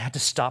again, I had to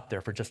stop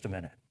there for just a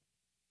minute.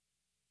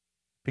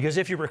 Because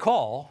if you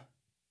recall,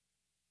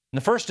 in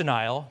the first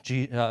denial,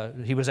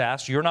 he was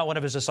asked, you're not one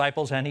of his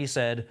disciples, and he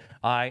said,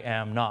 I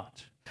am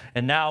not.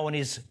 And now when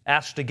he's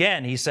asked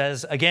again, he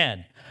says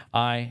again,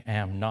 I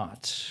am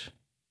not.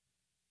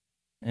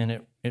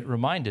 And it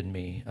reminded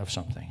me of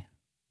something.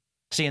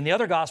 See, in the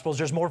other Gospels,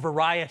 there's more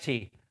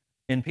variety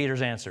in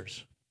Peter's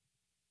answers.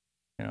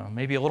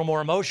 Maybe a little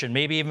more emotion,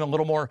 maybe even a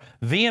little more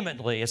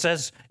vehemently.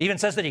 It even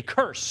says that he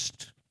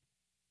cursed.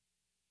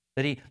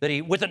 That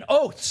he with an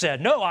oath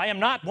said, no, I am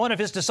not one of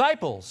his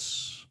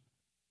disciples.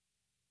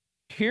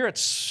 Here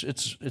it's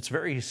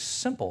very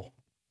simple.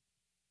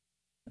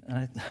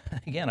 And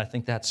I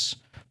think that's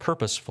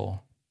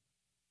purposeful.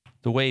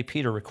 The way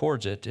Peter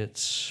records it,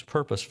 it's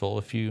purposeful.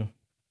 If you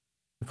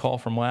recall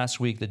from last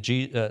week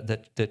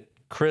that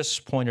Chris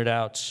pointed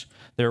out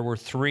there were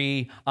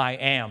 3 I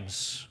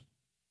ams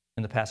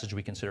in the passage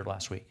we considered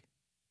last week.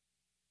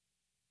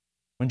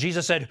 When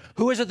Jesus said,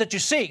 who is it that you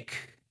seek?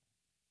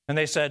 And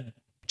they said,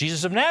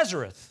 Jesus of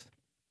Nazareth.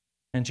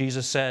 And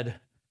Jesus said,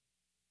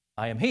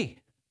 I am he.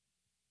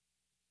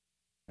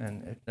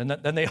 And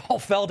then they all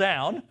fell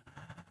down.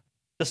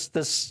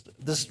 This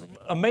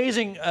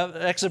amazing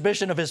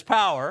exhibition of his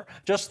power,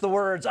 just the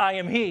words, I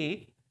am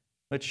he,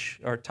 which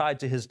are tied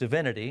to his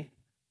divinity,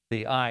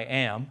 the I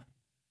am,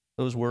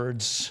 those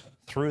words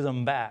threw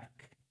them back.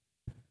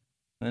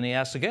 And then he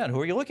asked again,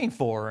 who are you looking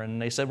for?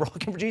 And they said, we're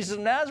looking for Jesus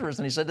of Nazareth.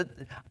 And he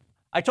said,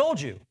 I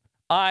told you,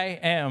 I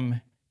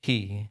am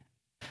he.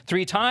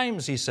 3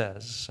 times he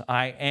says,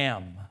 I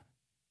am.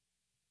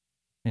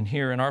 And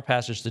here in our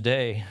passage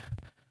today,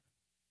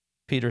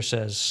 Peter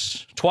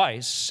says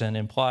twice and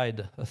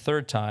implied a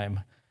 3rd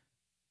time,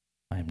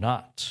 I am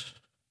not.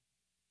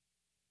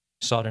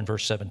 We saw it in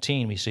verse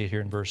 17. We see it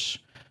here in verse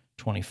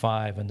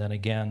 25. And then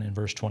again in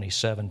verse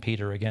 27,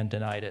 Peter again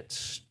denied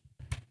it.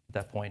 At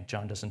that point,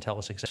 John doesn't tell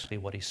us exactly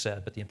what he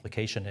said, but the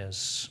implication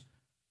is,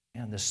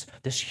 man,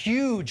 this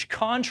huge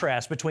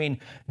contrast between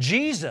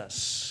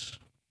Jesus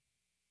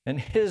and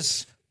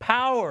his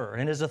power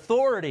and his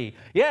authority.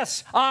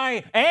 Yes,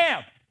 I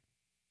am.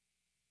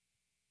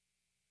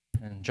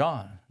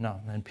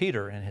 And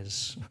Peter and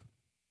his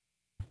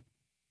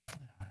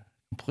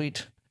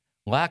complete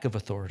lack of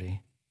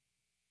authority.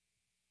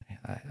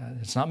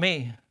 It's not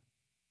me.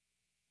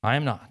 I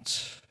am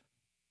not.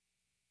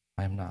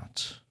 I am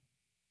not.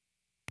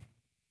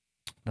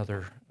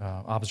 Another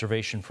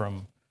observation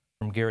from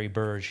Gary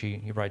Burge,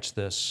 he writes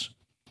this.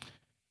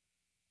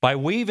 By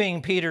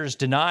weaving Peter's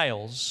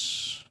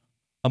denials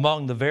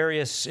among the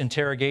various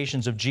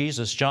interrogations of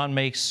Jesus, John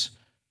makes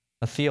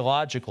a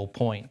theological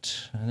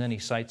point. And then he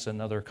cites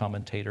another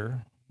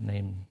commentator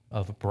named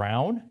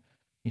Brown.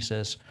 He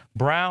says,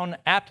 Brown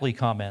aptly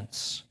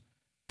comments,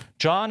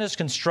 John has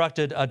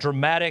constructed a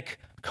dramatic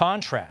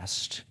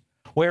contrast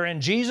wherein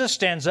Jesus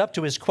stands up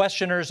to his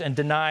questioners and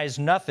denies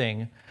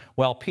nothing,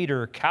 while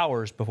Peter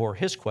cowers before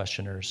his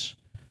questioners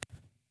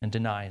and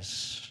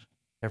denies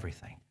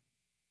everything.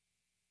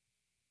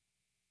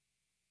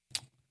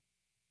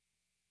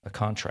 A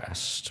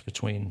contrast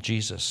between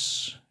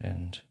Jesus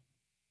and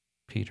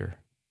Peter.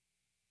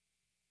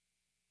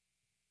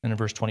 And in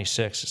verse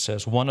 26, it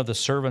says, one of the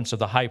servants of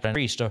the high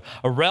priest, a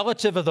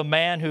relative of the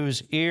man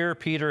whose ear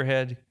Peter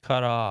had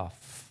cut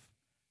off,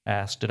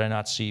 asked, did I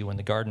not see you in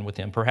the garden with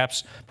him?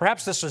 Perhaps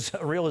this was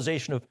a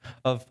realization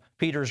of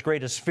Peter's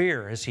greatest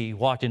fear as he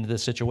walked into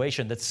this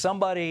situation, that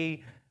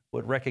somebody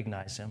would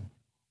recognize him.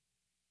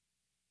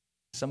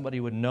 Somebody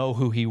would know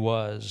who he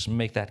was,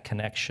 make that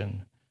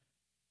connection.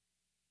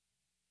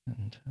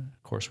 And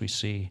of course, we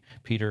see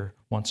Peter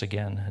once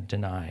again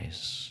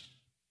denies.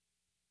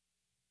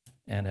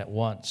 And at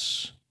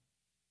once,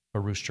 a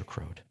rooster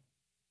crowed.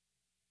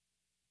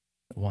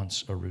 At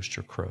once, a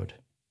rooster crowed.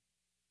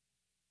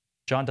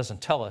 John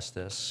doesn't tell us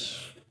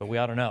this, but we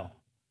ought to know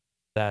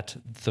that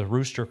the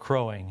rooster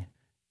crowing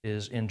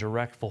is in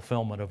direct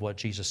fulfillment of what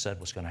Jesus said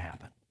was going to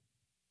happen.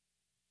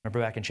 Remember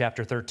back in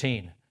chapter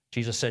 13,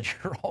 Jesus said,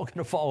 you're all going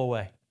to fall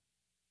away.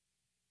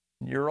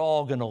 You're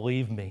all going to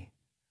leave me.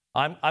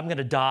 I'm going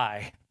to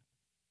die,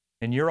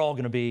 and you're all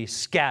going to be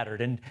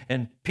scattered.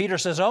 And Peter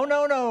says, oh,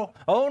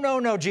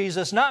 no,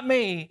 Jesus, not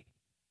me.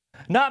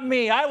 Not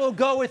me. I will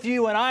go with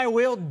you, and I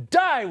will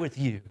die with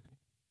you.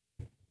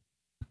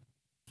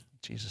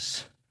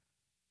 Jesus,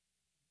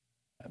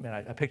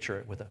 I picture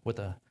it with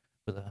a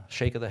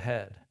shake of the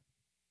head.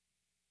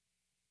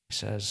 He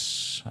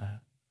says,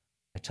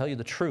 I tell you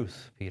the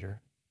truth,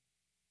 Peter,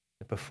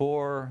 that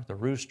before the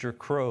rooster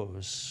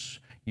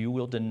crows, you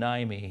will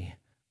deny me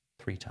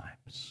 3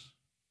 times.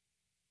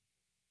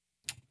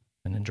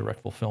 And in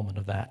direct fulfillment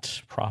of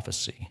that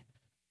prophecy,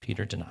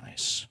 Peter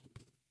denies.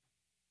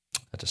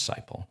 A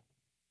disciple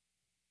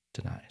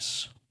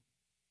denies.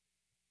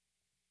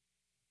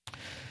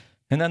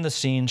 And then the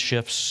scene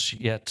shifts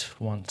yet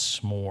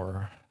once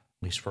more,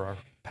 at least for our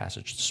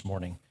passage this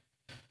morning.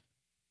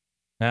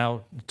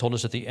 Now, it told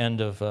us at the end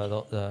of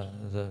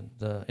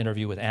the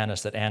interview with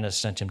Annas that Annas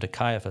sent him to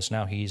Caiaphas.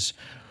 Now he's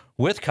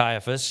with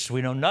Caiaphas.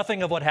 We know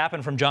nothing of what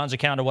happened from John's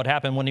account of what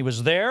happened when he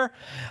was there,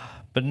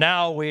 but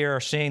now we are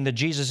seeing that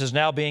Jesus is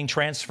now being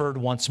transferred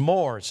once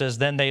more. It says,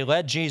 then they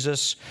led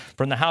Jesus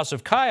from the house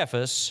of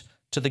Caiaphas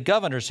to the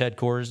governor's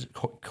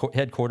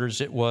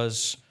headquarters. It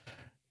was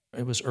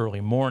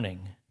early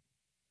morning.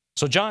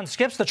 So John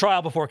skips the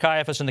trial before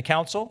Caiaphas and the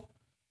council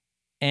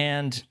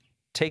and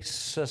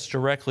takes us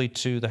directly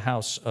to the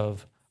house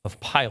of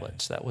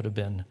Pilate. That would have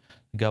been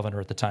the governor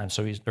at the time.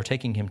 So they're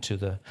taking him to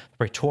the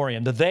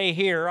praetorium. The they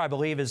here, I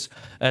believe, is,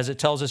 as it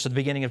tells us at the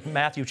beginning of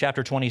Matthew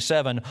chapter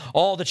 27,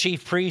 all the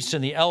chief priests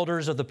and the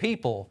elders of the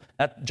people.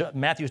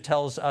 Matthew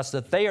tells us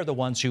that they are the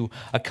ones who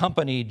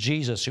accompanied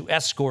Jesus, who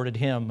escorted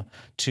him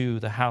to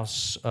the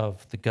house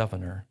of the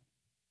governor.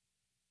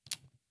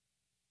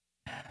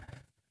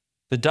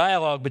 The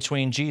dialogue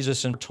between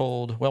Jesus and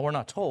we're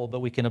not told,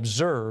 but we can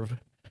observe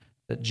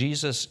that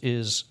Jesus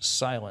is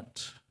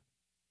silent.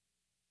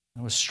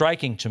 It was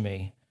striking to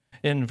me.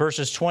 In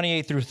verses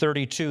 28 through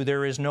 32,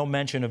 there is no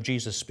mention of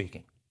Jesus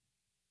speaking.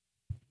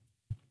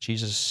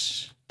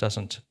 Jesus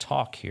doesn't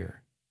talk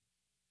here.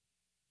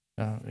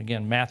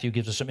 Again, Matthew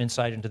gives us some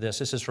insight into this.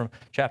 This is from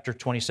chapter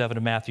 27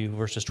 of Matthew,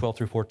 verses 12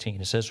 through 14.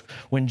 It says,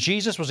 when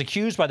Jesus was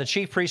accused by the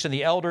chief priests and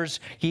the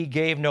elders, he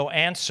gave no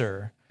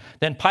answer.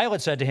 Then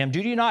Pilate said to him, do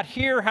you not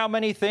hear how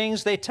many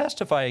things they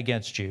testify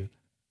against you?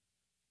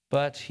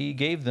 But he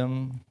gave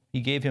him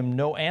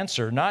no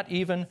answer, not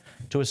even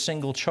to a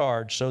single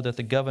charge, so that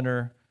the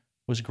governor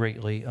was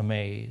greatly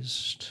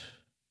amazed.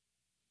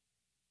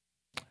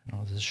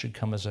 This should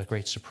come as a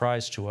great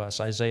surprise to us.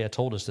 Isaiah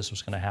told us this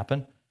was going to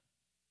happen.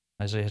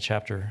 Isaiah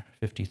chapter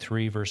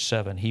 53, verse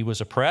 7. He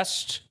was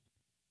oppressed,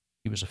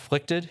 he was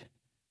afflicted,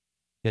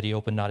 yet he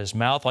opened not his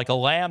mouth, like a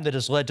lamb that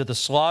is led to the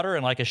slaughter,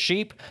 and like a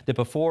sheep that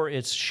before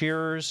its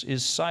shearers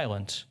is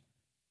silent.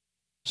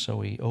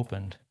 So he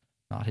opened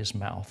not his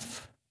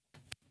mouth.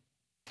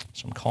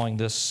 So I'm calling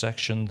this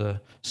section the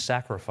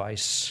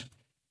sacrifice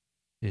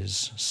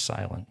is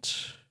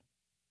silent.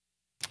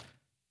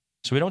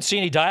 So we don't see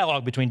any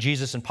dialogue between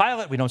Jesus and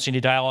Pilate. We don't see any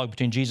dialogue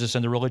between Jesus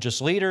and the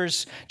religious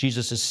leaders.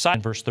 Jesus is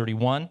silent, verse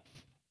 31.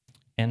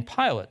 And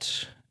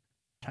Pilate,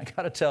 I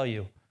got to tell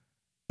you,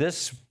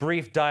 this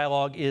brief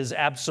dialogue is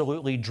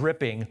absolutely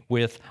dripping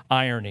with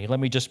irony. Let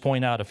me just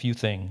point out a few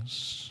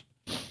things.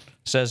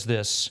 Says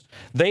this,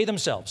 they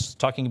themselves,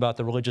 talking about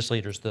the religious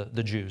leaders,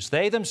 the Jews,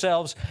 they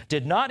themselves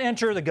did not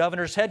enter the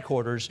governor's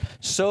headquarters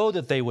so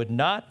that they would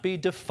not be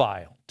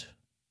defiled,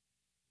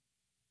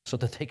 so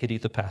that they could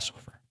eat the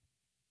Passover.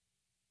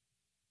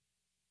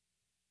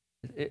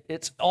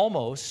 It's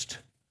almost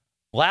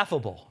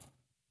laughable.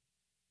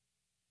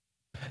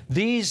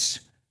 These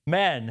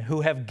men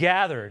who have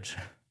gathered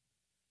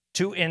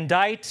to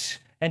indict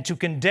and to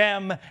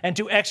condemn and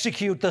to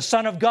execute the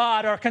Son of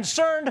God are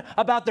concerned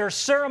about their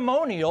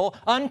ceremonial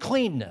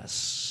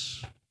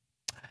uncleanness.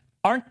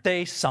 Aren't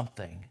they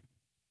something?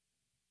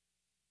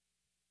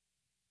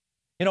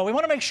 We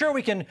want to make sure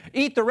we can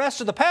eat the rest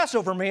of the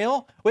Passover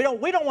meal. We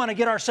don't want to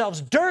get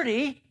ourselves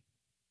dirty.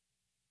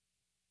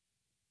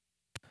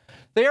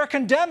 They are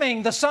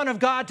condemning the Son of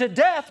God to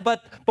death,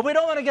 but we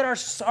don't want to get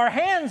our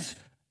hands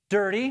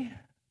dirty.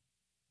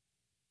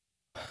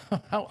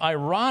 How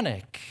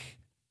ironic.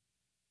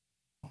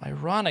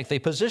 Ironic. They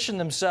position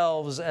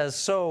themselves as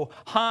so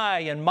high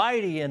and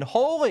mighty and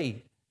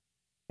holy,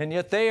 and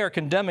yet they are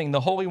condemning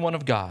the Holy One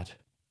of God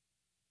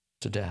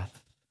to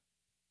death.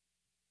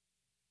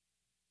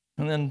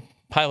 And then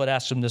Pilate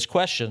asks them this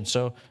question.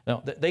 So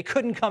they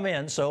couldn't come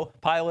in, so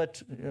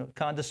Pilate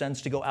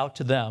condescends to go out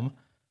to them.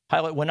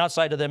 Pilate went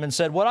outside to them and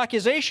said, what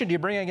accusation do you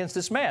bring against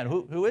this man?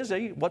 Who is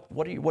he?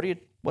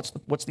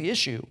 What's the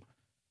issue?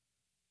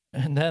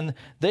 And then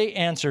they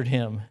answered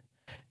him,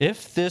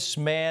 if this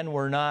man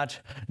were not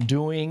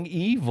doing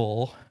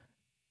evil,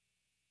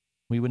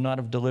 we would not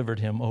have delivered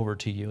him over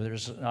to you.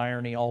 There's an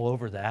irony all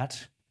over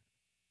that.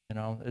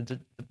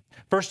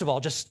 First of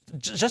all, just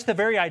the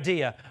very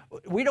idea,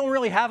 we don't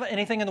really have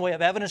anything in the way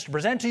of evidence to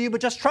present to you,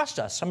 but just trust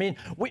us. I mean,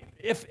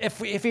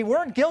 if he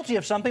weren't guilty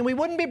of something, we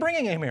wouldn't be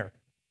bringing him here.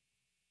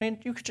 I mean,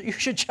 you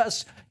should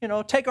just,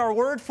 take our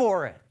word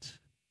for it.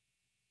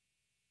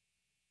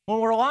 When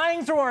we're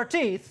lying through our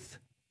teeth,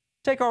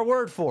 take our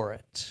word for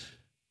it.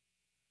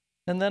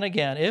 And then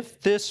again, if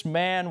this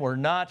man were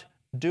not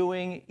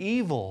doing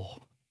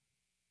evil,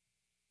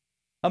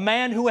 a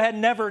man who had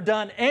never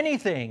done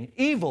anything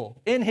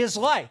evil in his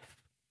life,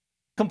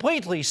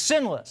 completely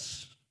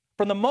sinless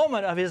from the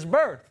moment of his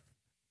birth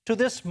to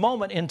this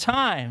moment in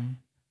time,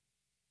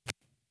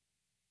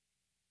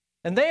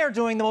 and they are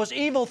doing the most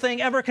evil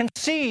thing ever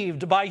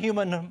conceived by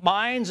human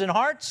minds and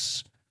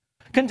hearts,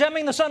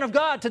 condemning the Son of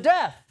God to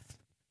death,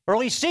 or at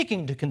least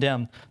seeking to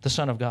condemn the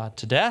Son of God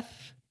to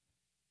death.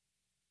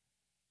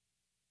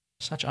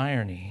 Such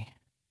irony.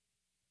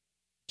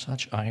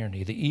 Such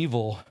irony. The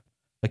evil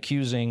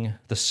accusing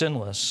the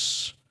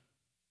sinless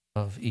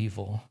of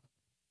evil.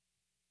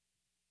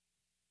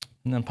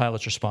 And then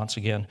Pilate's response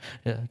again,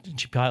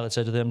 Pilate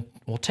said to them,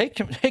 well, take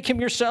him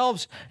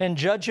yourselves and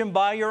judge him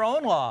by your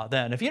own law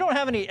then. If you don't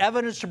have any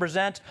evidence to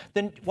present,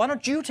 then why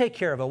don't you take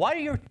care of it? Why are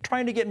you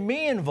trying to get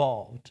me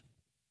involved?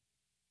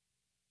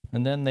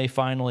 And then they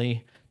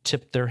finally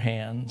tipped their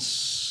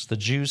hands. The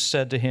Jews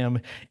said to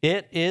him,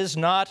 it is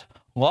not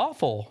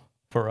lawful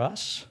for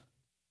us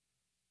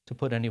to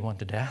put anyone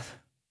to death.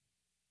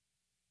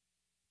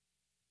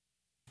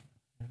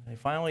 They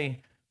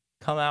finally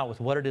come out with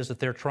what it is that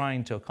they're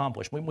trying to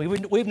accomplish.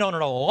 We've known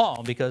it all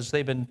along because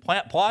they've been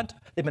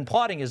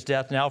plotting his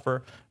death now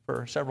for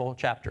several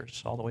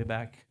chapters, all the way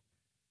back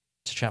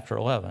to chapter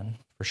 11,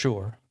 for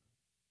sure.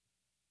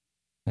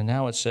 And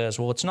now it says,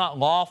 well, it's not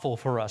lawful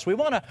for us. We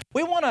want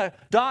to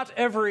dot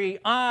every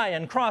I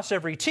and cross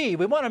every T.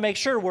 We want to make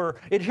sure we're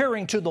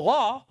adhering to the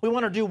law. We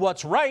want to do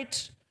what's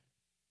right.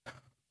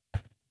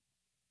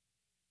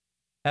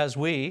 As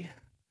we,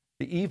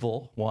 the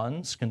evil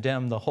ones,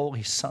 condemn the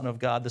holy Son of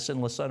God, the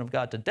sinless Son of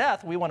God, to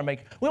death, we want to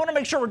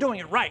make sure we're doing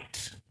it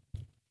right.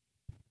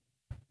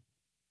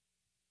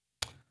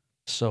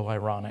 So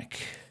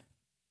ironic.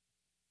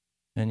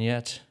 And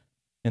yet,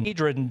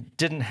 Sanhedrin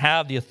didn't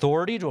have the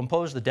authority to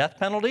impose the death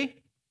penalty,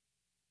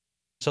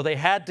 so they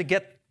had to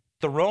get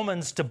the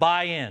Romans to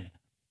buy in.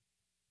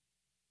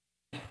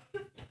 They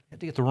had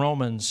to get the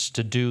Romans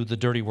to do the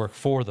dirty work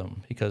for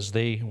them because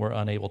they were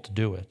unable to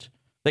do it.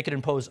 They could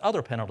impose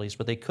other penalties,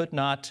 but they couldn't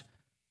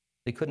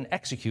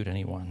execute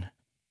anyone.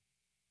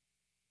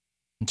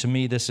 And to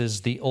me, this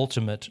is the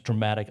ultimate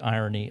dramatic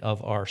irony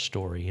of our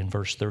story in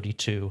verse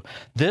 32.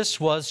 This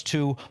was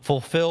to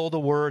fulfill the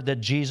word that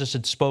Jesus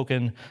had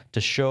spoken,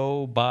 to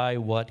show by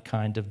what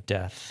kind of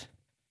death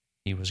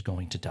he was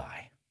going to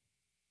die.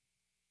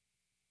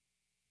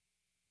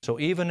 So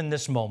even in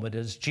this moment,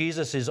 as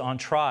Jesus is on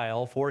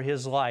trial for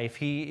his life,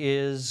 he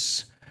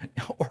is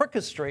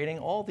orchestrating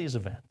all these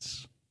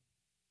events.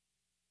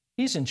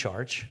 He's in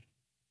charge.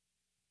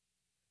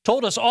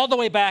 Told us all the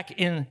way back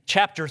in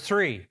chapter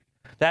 3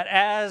 that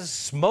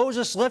as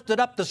Moses lifted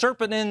up the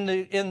serpent in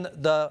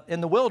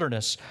the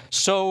wilderness,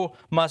 so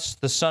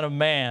must the Son of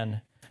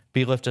Man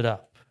be lifted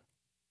up.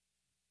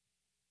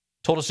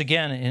 Told us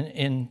again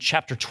in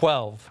chapter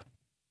 12,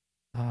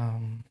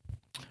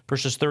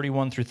 verses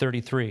 31 through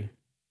 33.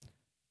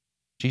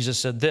 Jesus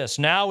said this,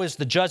 now is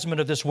the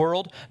judgment of this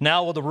world.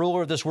 Now will the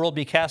ruler of this world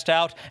be cast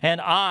out, and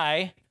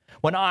I,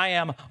 when I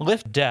am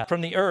lifted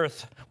from the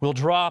earth, will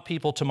draw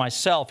people to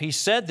myself. He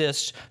said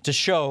this to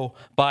show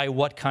by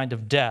what kind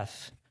of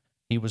death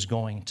he was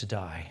going to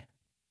die.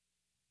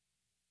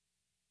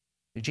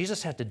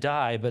 Jesus had to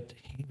die, but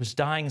he was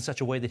dying in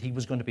such a way that he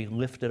was going to be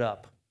lifted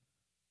up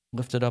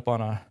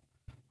on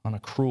a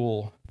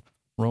cruel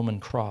Roman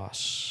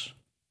cross.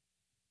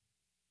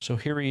 So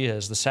here he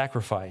is, the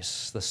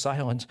sacrifice, the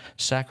silent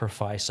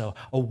sacrifice, a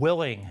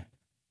willing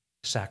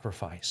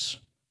sacrifice.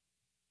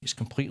 He's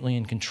completely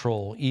in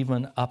control,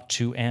 even up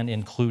to and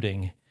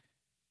including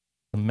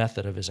the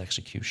method of his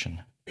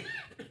execution. And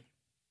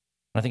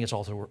I think it's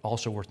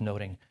also worth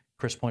noting,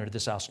 Chris pointed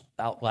this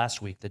out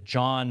last week, that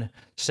John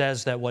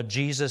says that what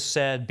Jesus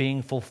said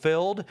being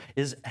fulfilled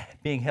is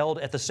being held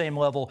at the same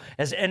level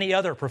as any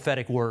other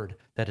prophetic word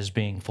that is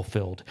being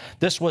fulfilled.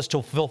 This was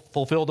to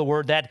fulfill the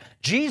word that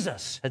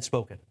Jesus had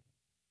spoken.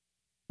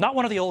 Not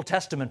one of the Old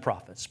Testament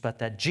prophets, but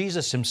that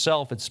Jesus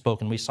himself had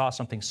spoken. We saw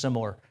something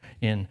similar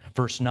in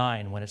verse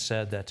 9 when it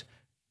said that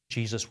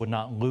Jesus would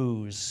not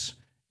lose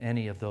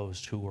any of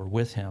those who were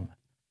with him.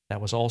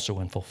 That was also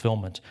in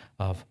fulfillment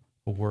of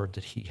a word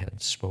that he had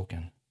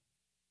spoken.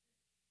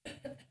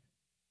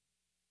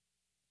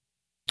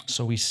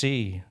 So we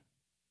see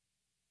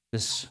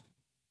this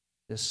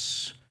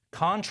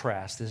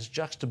contrast, this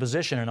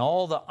juxtaposition, and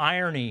all the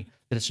irony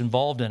that is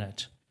involved in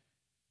it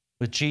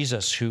with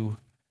Jesus, who,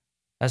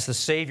 as the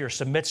Savior,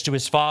 submits to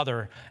his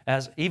Father,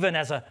 even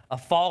as a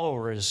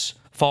follower is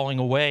falling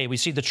away. We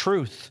see the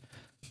truth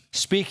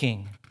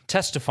speaking,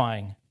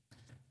 testifying,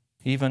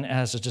 even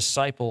as a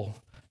disciple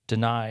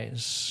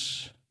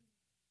denies.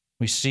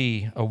 We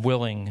see a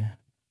willing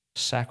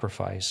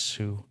sacrifice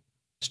who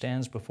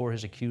stands before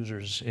his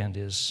accusers and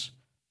is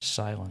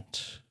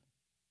silent.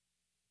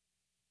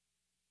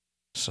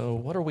 So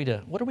what are we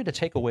to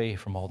take away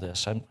from all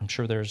this? I'm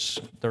sure there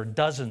are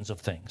dozens of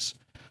things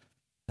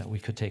that we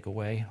could take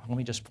away. Let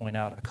me just point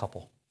out a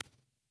couple.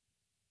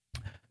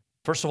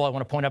 First of all, I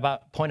want to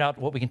point out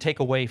what we can take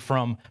away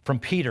from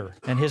Peter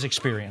and his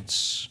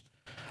experience.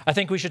 I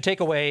think we should take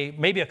away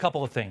maybe a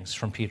couple of things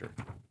from Peter.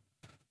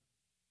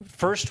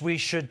 First, we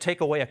should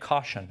take away a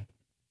caution.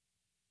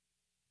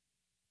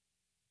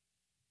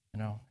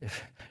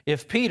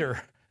 If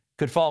Peter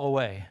could fall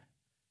away,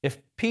 if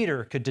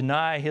Peter could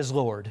deny his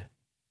Lord,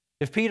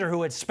 if Peter,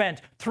 who had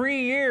spent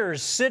 3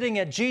 years sitting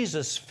at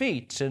Jesus'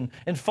 feet and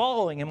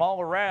following him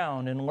all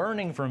around and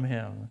learning from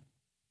him,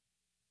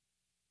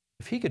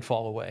 if he could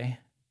fall away,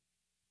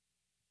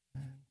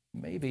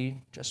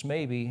 maybe, just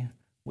maybe,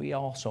 we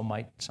also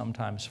might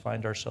sometimes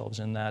find ourselves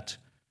in that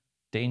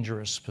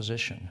dangerous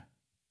position.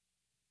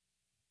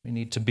 We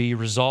need to be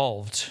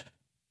resolved.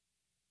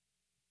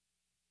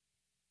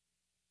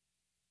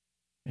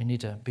 We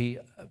need to be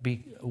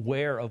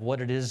aware of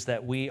what it is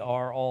that we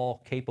are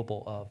all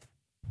capable of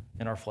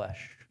in our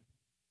flesh.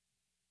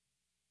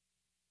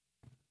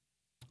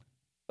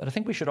 But I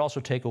think we should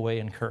also take away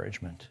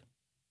encouragement.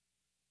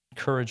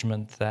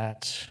 Encouragement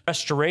that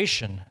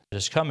restoration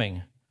is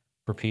coming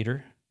for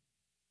Peter.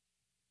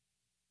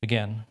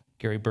 Again,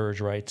 Gary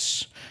Burge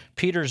writes,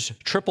 Peter's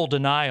triple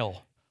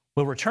denial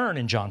will return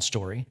in John's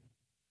story.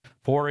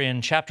 For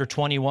in chapter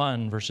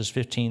 21, verses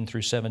 15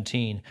 through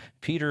 17,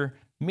 Peter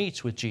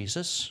meets with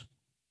Jesus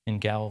in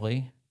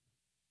Galilee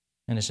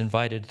and is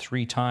invited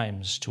 3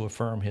 times to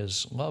affirm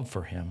his love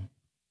for him.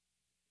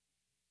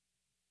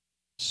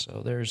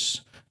 So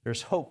there's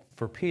hope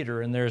for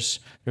Peter, and there's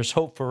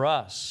hope for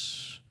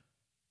us.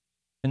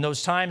 In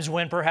those times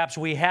when perhaps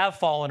we have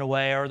fallen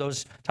away, or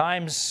those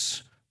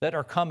times that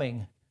are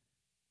coming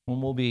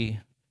when we'll be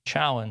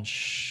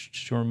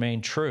challenged to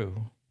remain true,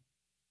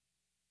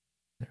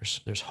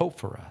 there's hope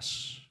for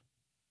us.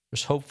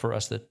 There's hope for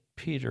us that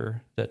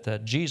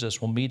that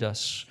Jesus will meet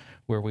us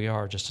where we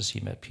are, just as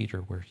he met Peter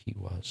where he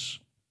was.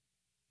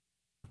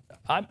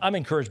 I'm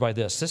encouraged by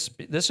this.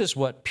 This is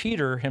what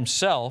Peter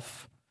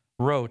himself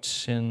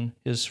wrote in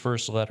his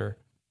first letter.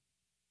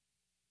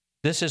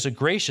 This is a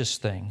gracious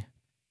thing.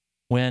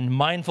 When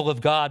mindful of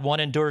God,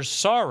 one endures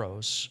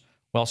sorrows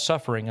while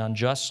suffering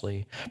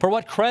unjustly. For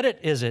what credit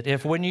is it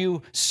if when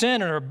you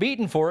sin and are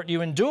beaten for it,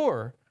 you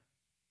endure?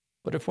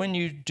 But if when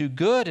you do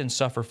good and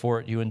suffer for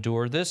it, you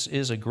endure, this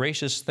is a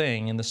gracious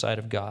thing in the sight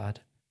of God.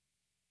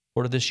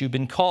 For to this you've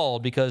been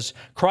called, because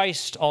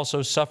Christ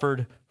also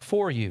suffered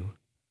for you,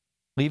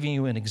 leaving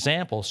you an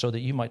example so that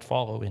you might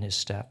follow in his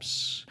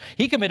steps.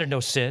 He committed no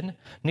sin,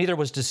 neither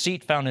was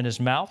deceit found in his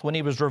mouth. When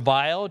he was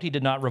reviled, he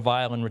did not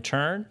revile in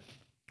return.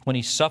 When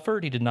he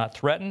suffered, he did not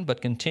threaten,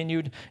 but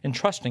continued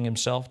entrusting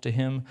himself to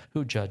him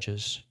who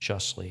judges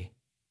justly.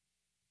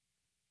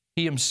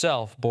 He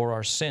himself bore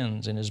our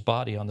sins in his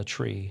body on the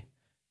tree,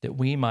 that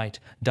we might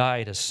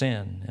die to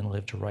sin and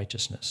live to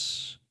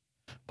righteousness.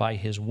 By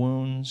his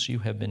wounds you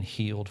have been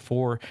healed,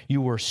 for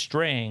you were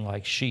straying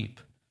like sheep,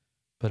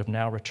 but have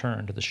now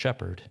returned to the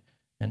shepherd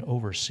and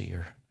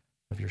overseer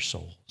of your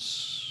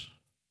souls.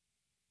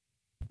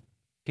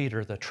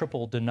 Peter, the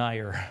triple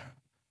denier,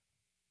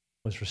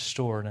 was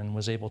restored and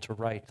was able to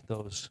write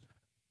those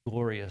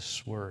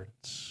glorious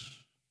words.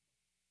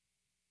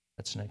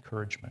 That's an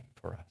encouragement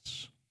for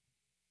us.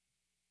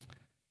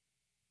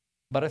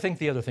 But I think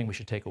the other thing we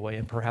should take away,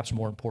 and perhaps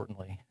more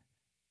importantly,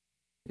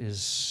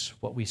 is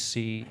what we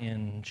see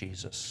in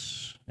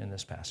Jesus in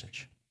this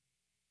passage.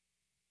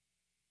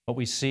 What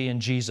we see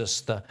in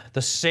Jesus, the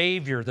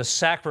Savior, the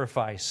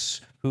sacrifice,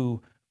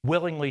 who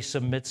willingly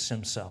submits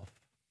himself.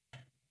 I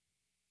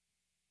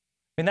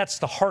mean, that's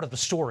the heart of the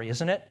story,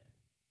 isn't it?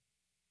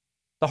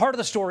 The heart of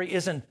the story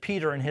isn't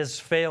Peter and his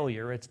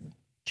failure. It's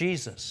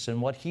Jesus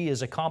and what he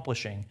is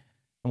accomplishing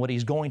and what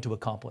he's going to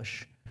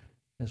accomplish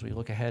as we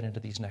look ahead into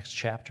these next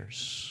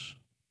chapters.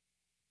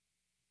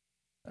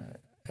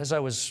 As I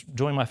was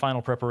doing my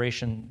final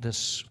preparation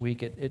this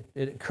week, it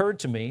occurred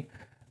to me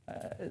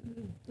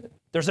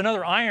there's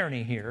another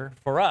irony here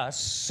for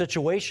us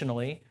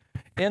situationally,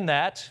 in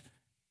that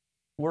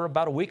we're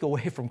about a week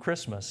away from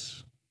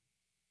Christmas.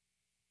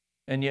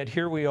 And yet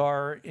here we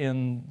are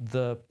in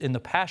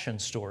the Passion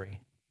story.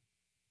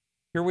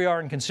 Here we are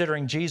in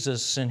considering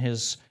Jesus in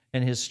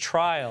his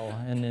trial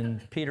and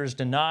in Peter's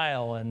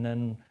denial, and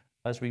then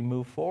as we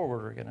move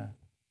forward, we're going to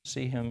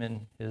see him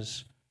in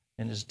his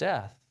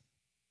death.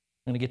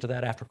 I'm going to get to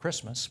that after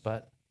Christmas,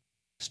 but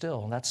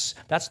still, that's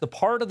the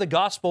part of the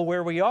gospel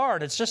where we are,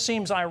 and it just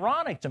seems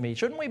ironic to me.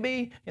 Shouldn't we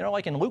be,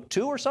 like in Luke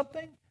 2 or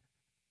something?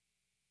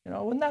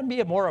 Wouldn't that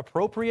be a more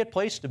appropriate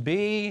place to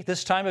be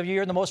this time of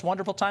year, the most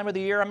wonderful time of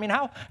the year? I mean,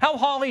 how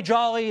holly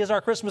jolly is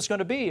our Christmas going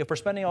to be if we're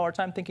spending all our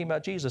time thinking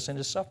about Jesus and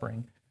his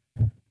suffering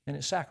and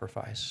his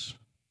sacrifice?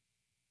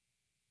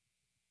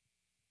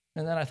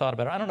 And then I thought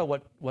about it. I don't know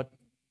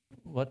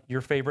what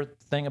your favorite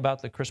thing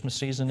about the Christmas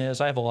season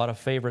is. I have a lot of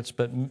favorites,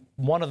 but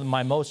one of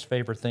my most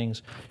favorite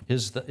things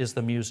is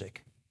the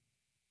music.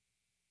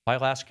 By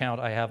last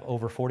count, I have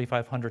over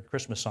 4,500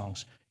 Christmas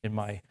songs in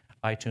my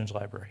iTunes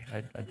library.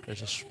 I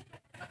just...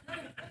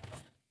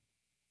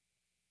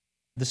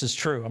 This is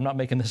true. I'm not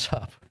making this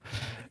up.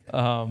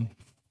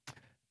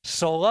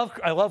 So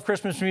I love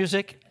Christmas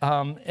music,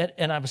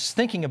 and I was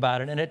thinking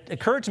about it, and it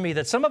occurred to me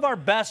that some of our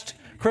best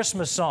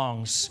Christmas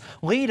songs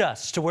lead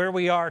us to where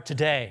we are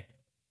today.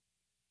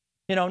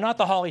 Not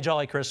the holly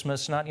jolly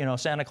Christmas, not,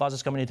 Santa Claus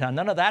is coming to town,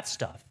 none of that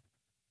stuff.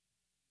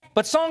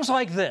 But songs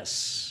like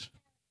this.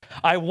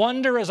 I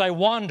wonder as I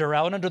wander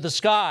out under the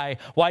sky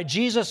why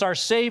Jesus our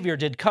Savior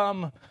did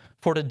come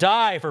for to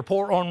die for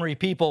poor ornery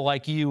people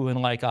like you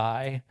and like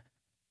I.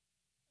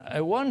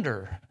 I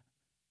wonder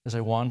as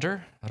I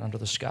wander out under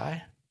the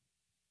sky.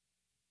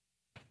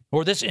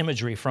 Or this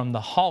imagery from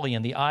the holly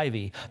and the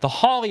ivy. The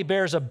holly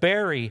bears a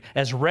berry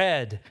as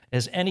red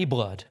as any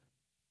blood.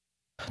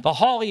 The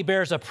holly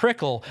bears a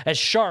prickle as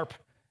sharp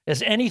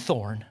as any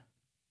thorn.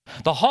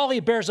 The holly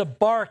bears a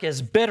bark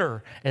as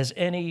bitter as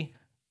any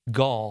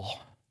gall.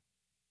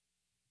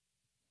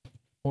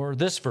 Or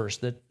this verse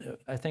that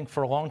I think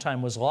for a long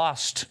time was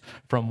lost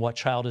from what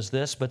child is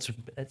this, but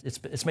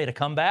it's made a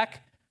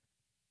comeback.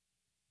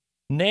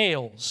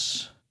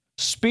 Nails,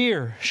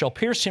 spear shall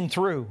pierce him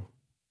through.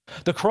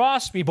 The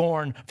cross be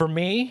borne for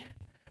me,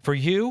 for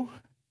you.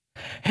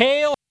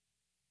 Hail!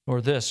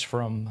 Or this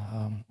from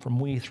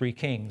We Three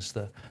Kings.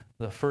 The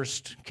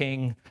first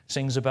king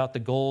sings about the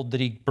gold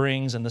that he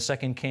brings, and the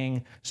second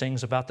king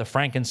sings about the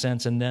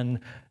frankincense, and then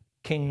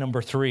king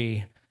number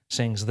 3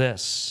 sings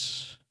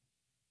this.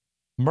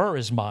 Myrrh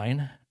is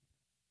mine,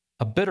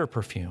 a bitter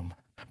perfume,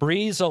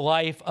 breathes a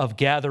life of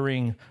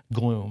gathering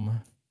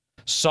gloom,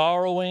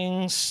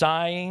 sorrowing,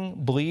 sighing,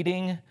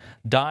 bleeding,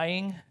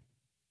 dying,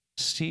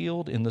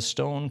 sealed in the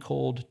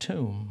stone-cold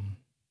tomb.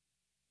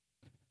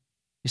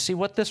 You see,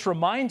 what this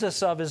reminds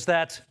us of is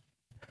that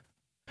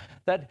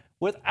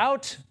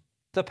without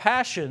the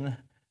passion,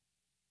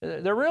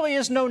 there really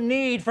is no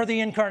need for the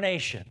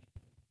incarnation.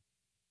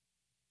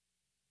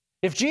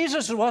 If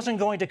Jesus wasn't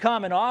going to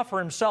come and offer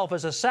himself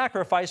as a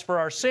sacrifice for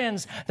our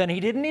sins, then he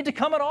didn't need to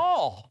come at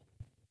all.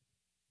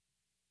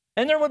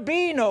 And there would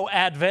be no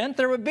Advent,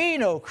 there would be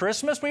no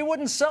Christmas. We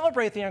wouldn't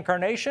celebrate the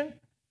incarnation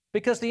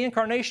because the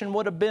incarnation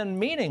would have been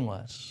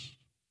meaningless.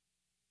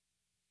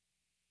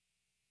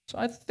 So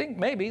I think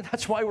maybe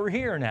that's why we're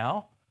here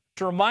now,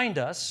 to remind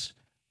us,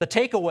 the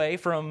takeaway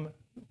from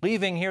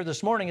leaving here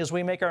this morning as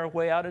we make our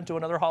way out into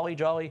another holly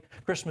jolly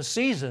Christmas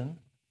season,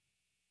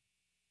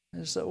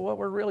 is that what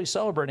we're really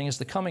celebrating is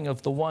the coming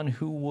of the one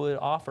who would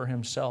offer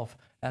himself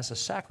as a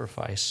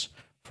sacrifice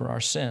for our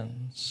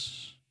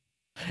sins.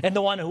 And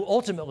the one who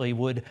ultimately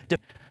would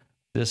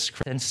this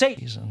and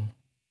Satan.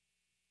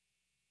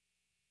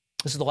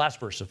 This is the last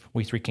verse of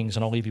We Three Kings,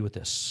 and I'll leave you with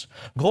this.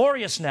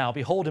 Glorious now,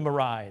 behold him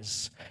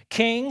arise,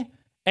 King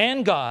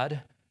and God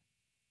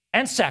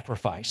and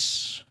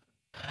sacrifice.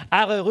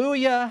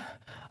 Alleluia,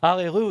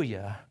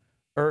 alleluia,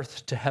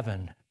 earth to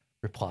heaven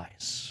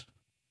replies.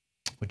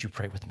 Would you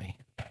pray with me?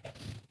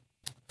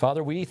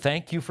 Father, we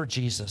thank you for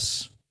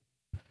Jesus.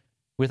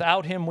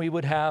 Without him, we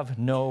would have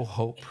no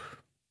hope.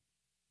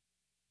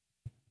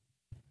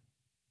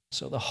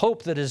 So the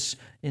hope that is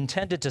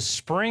intended to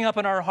spring up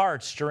in our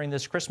hearts during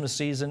this Christmas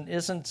season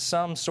isn't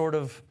some sort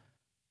of,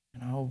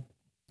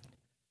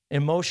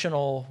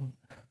 emotional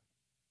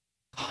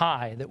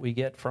high that we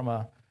get from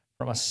a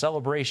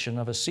celebration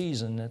of a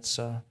season. It's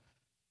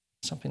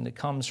something that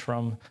comes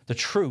from the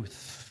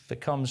truth, that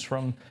comes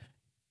from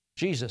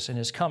Jesus and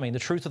his coming, the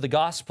truth of the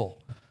gospel,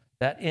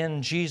 that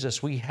in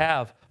Jesus we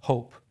have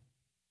hope,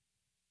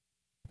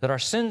 that our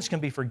sins can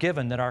be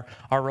forgiven, that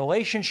our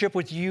relationship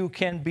with you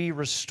can be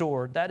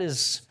restored. That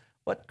is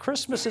what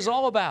Christmas is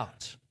all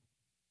about.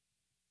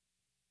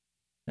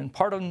 And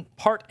part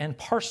and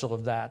parcel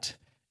of that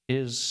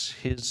is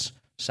his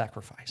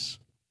sacrifice.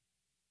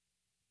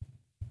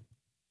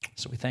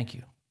 So we thank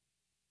you.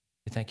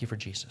 We thank you for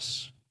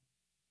Jesus.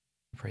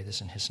 We pray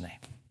this in his name.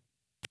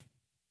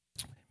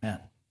 Amen.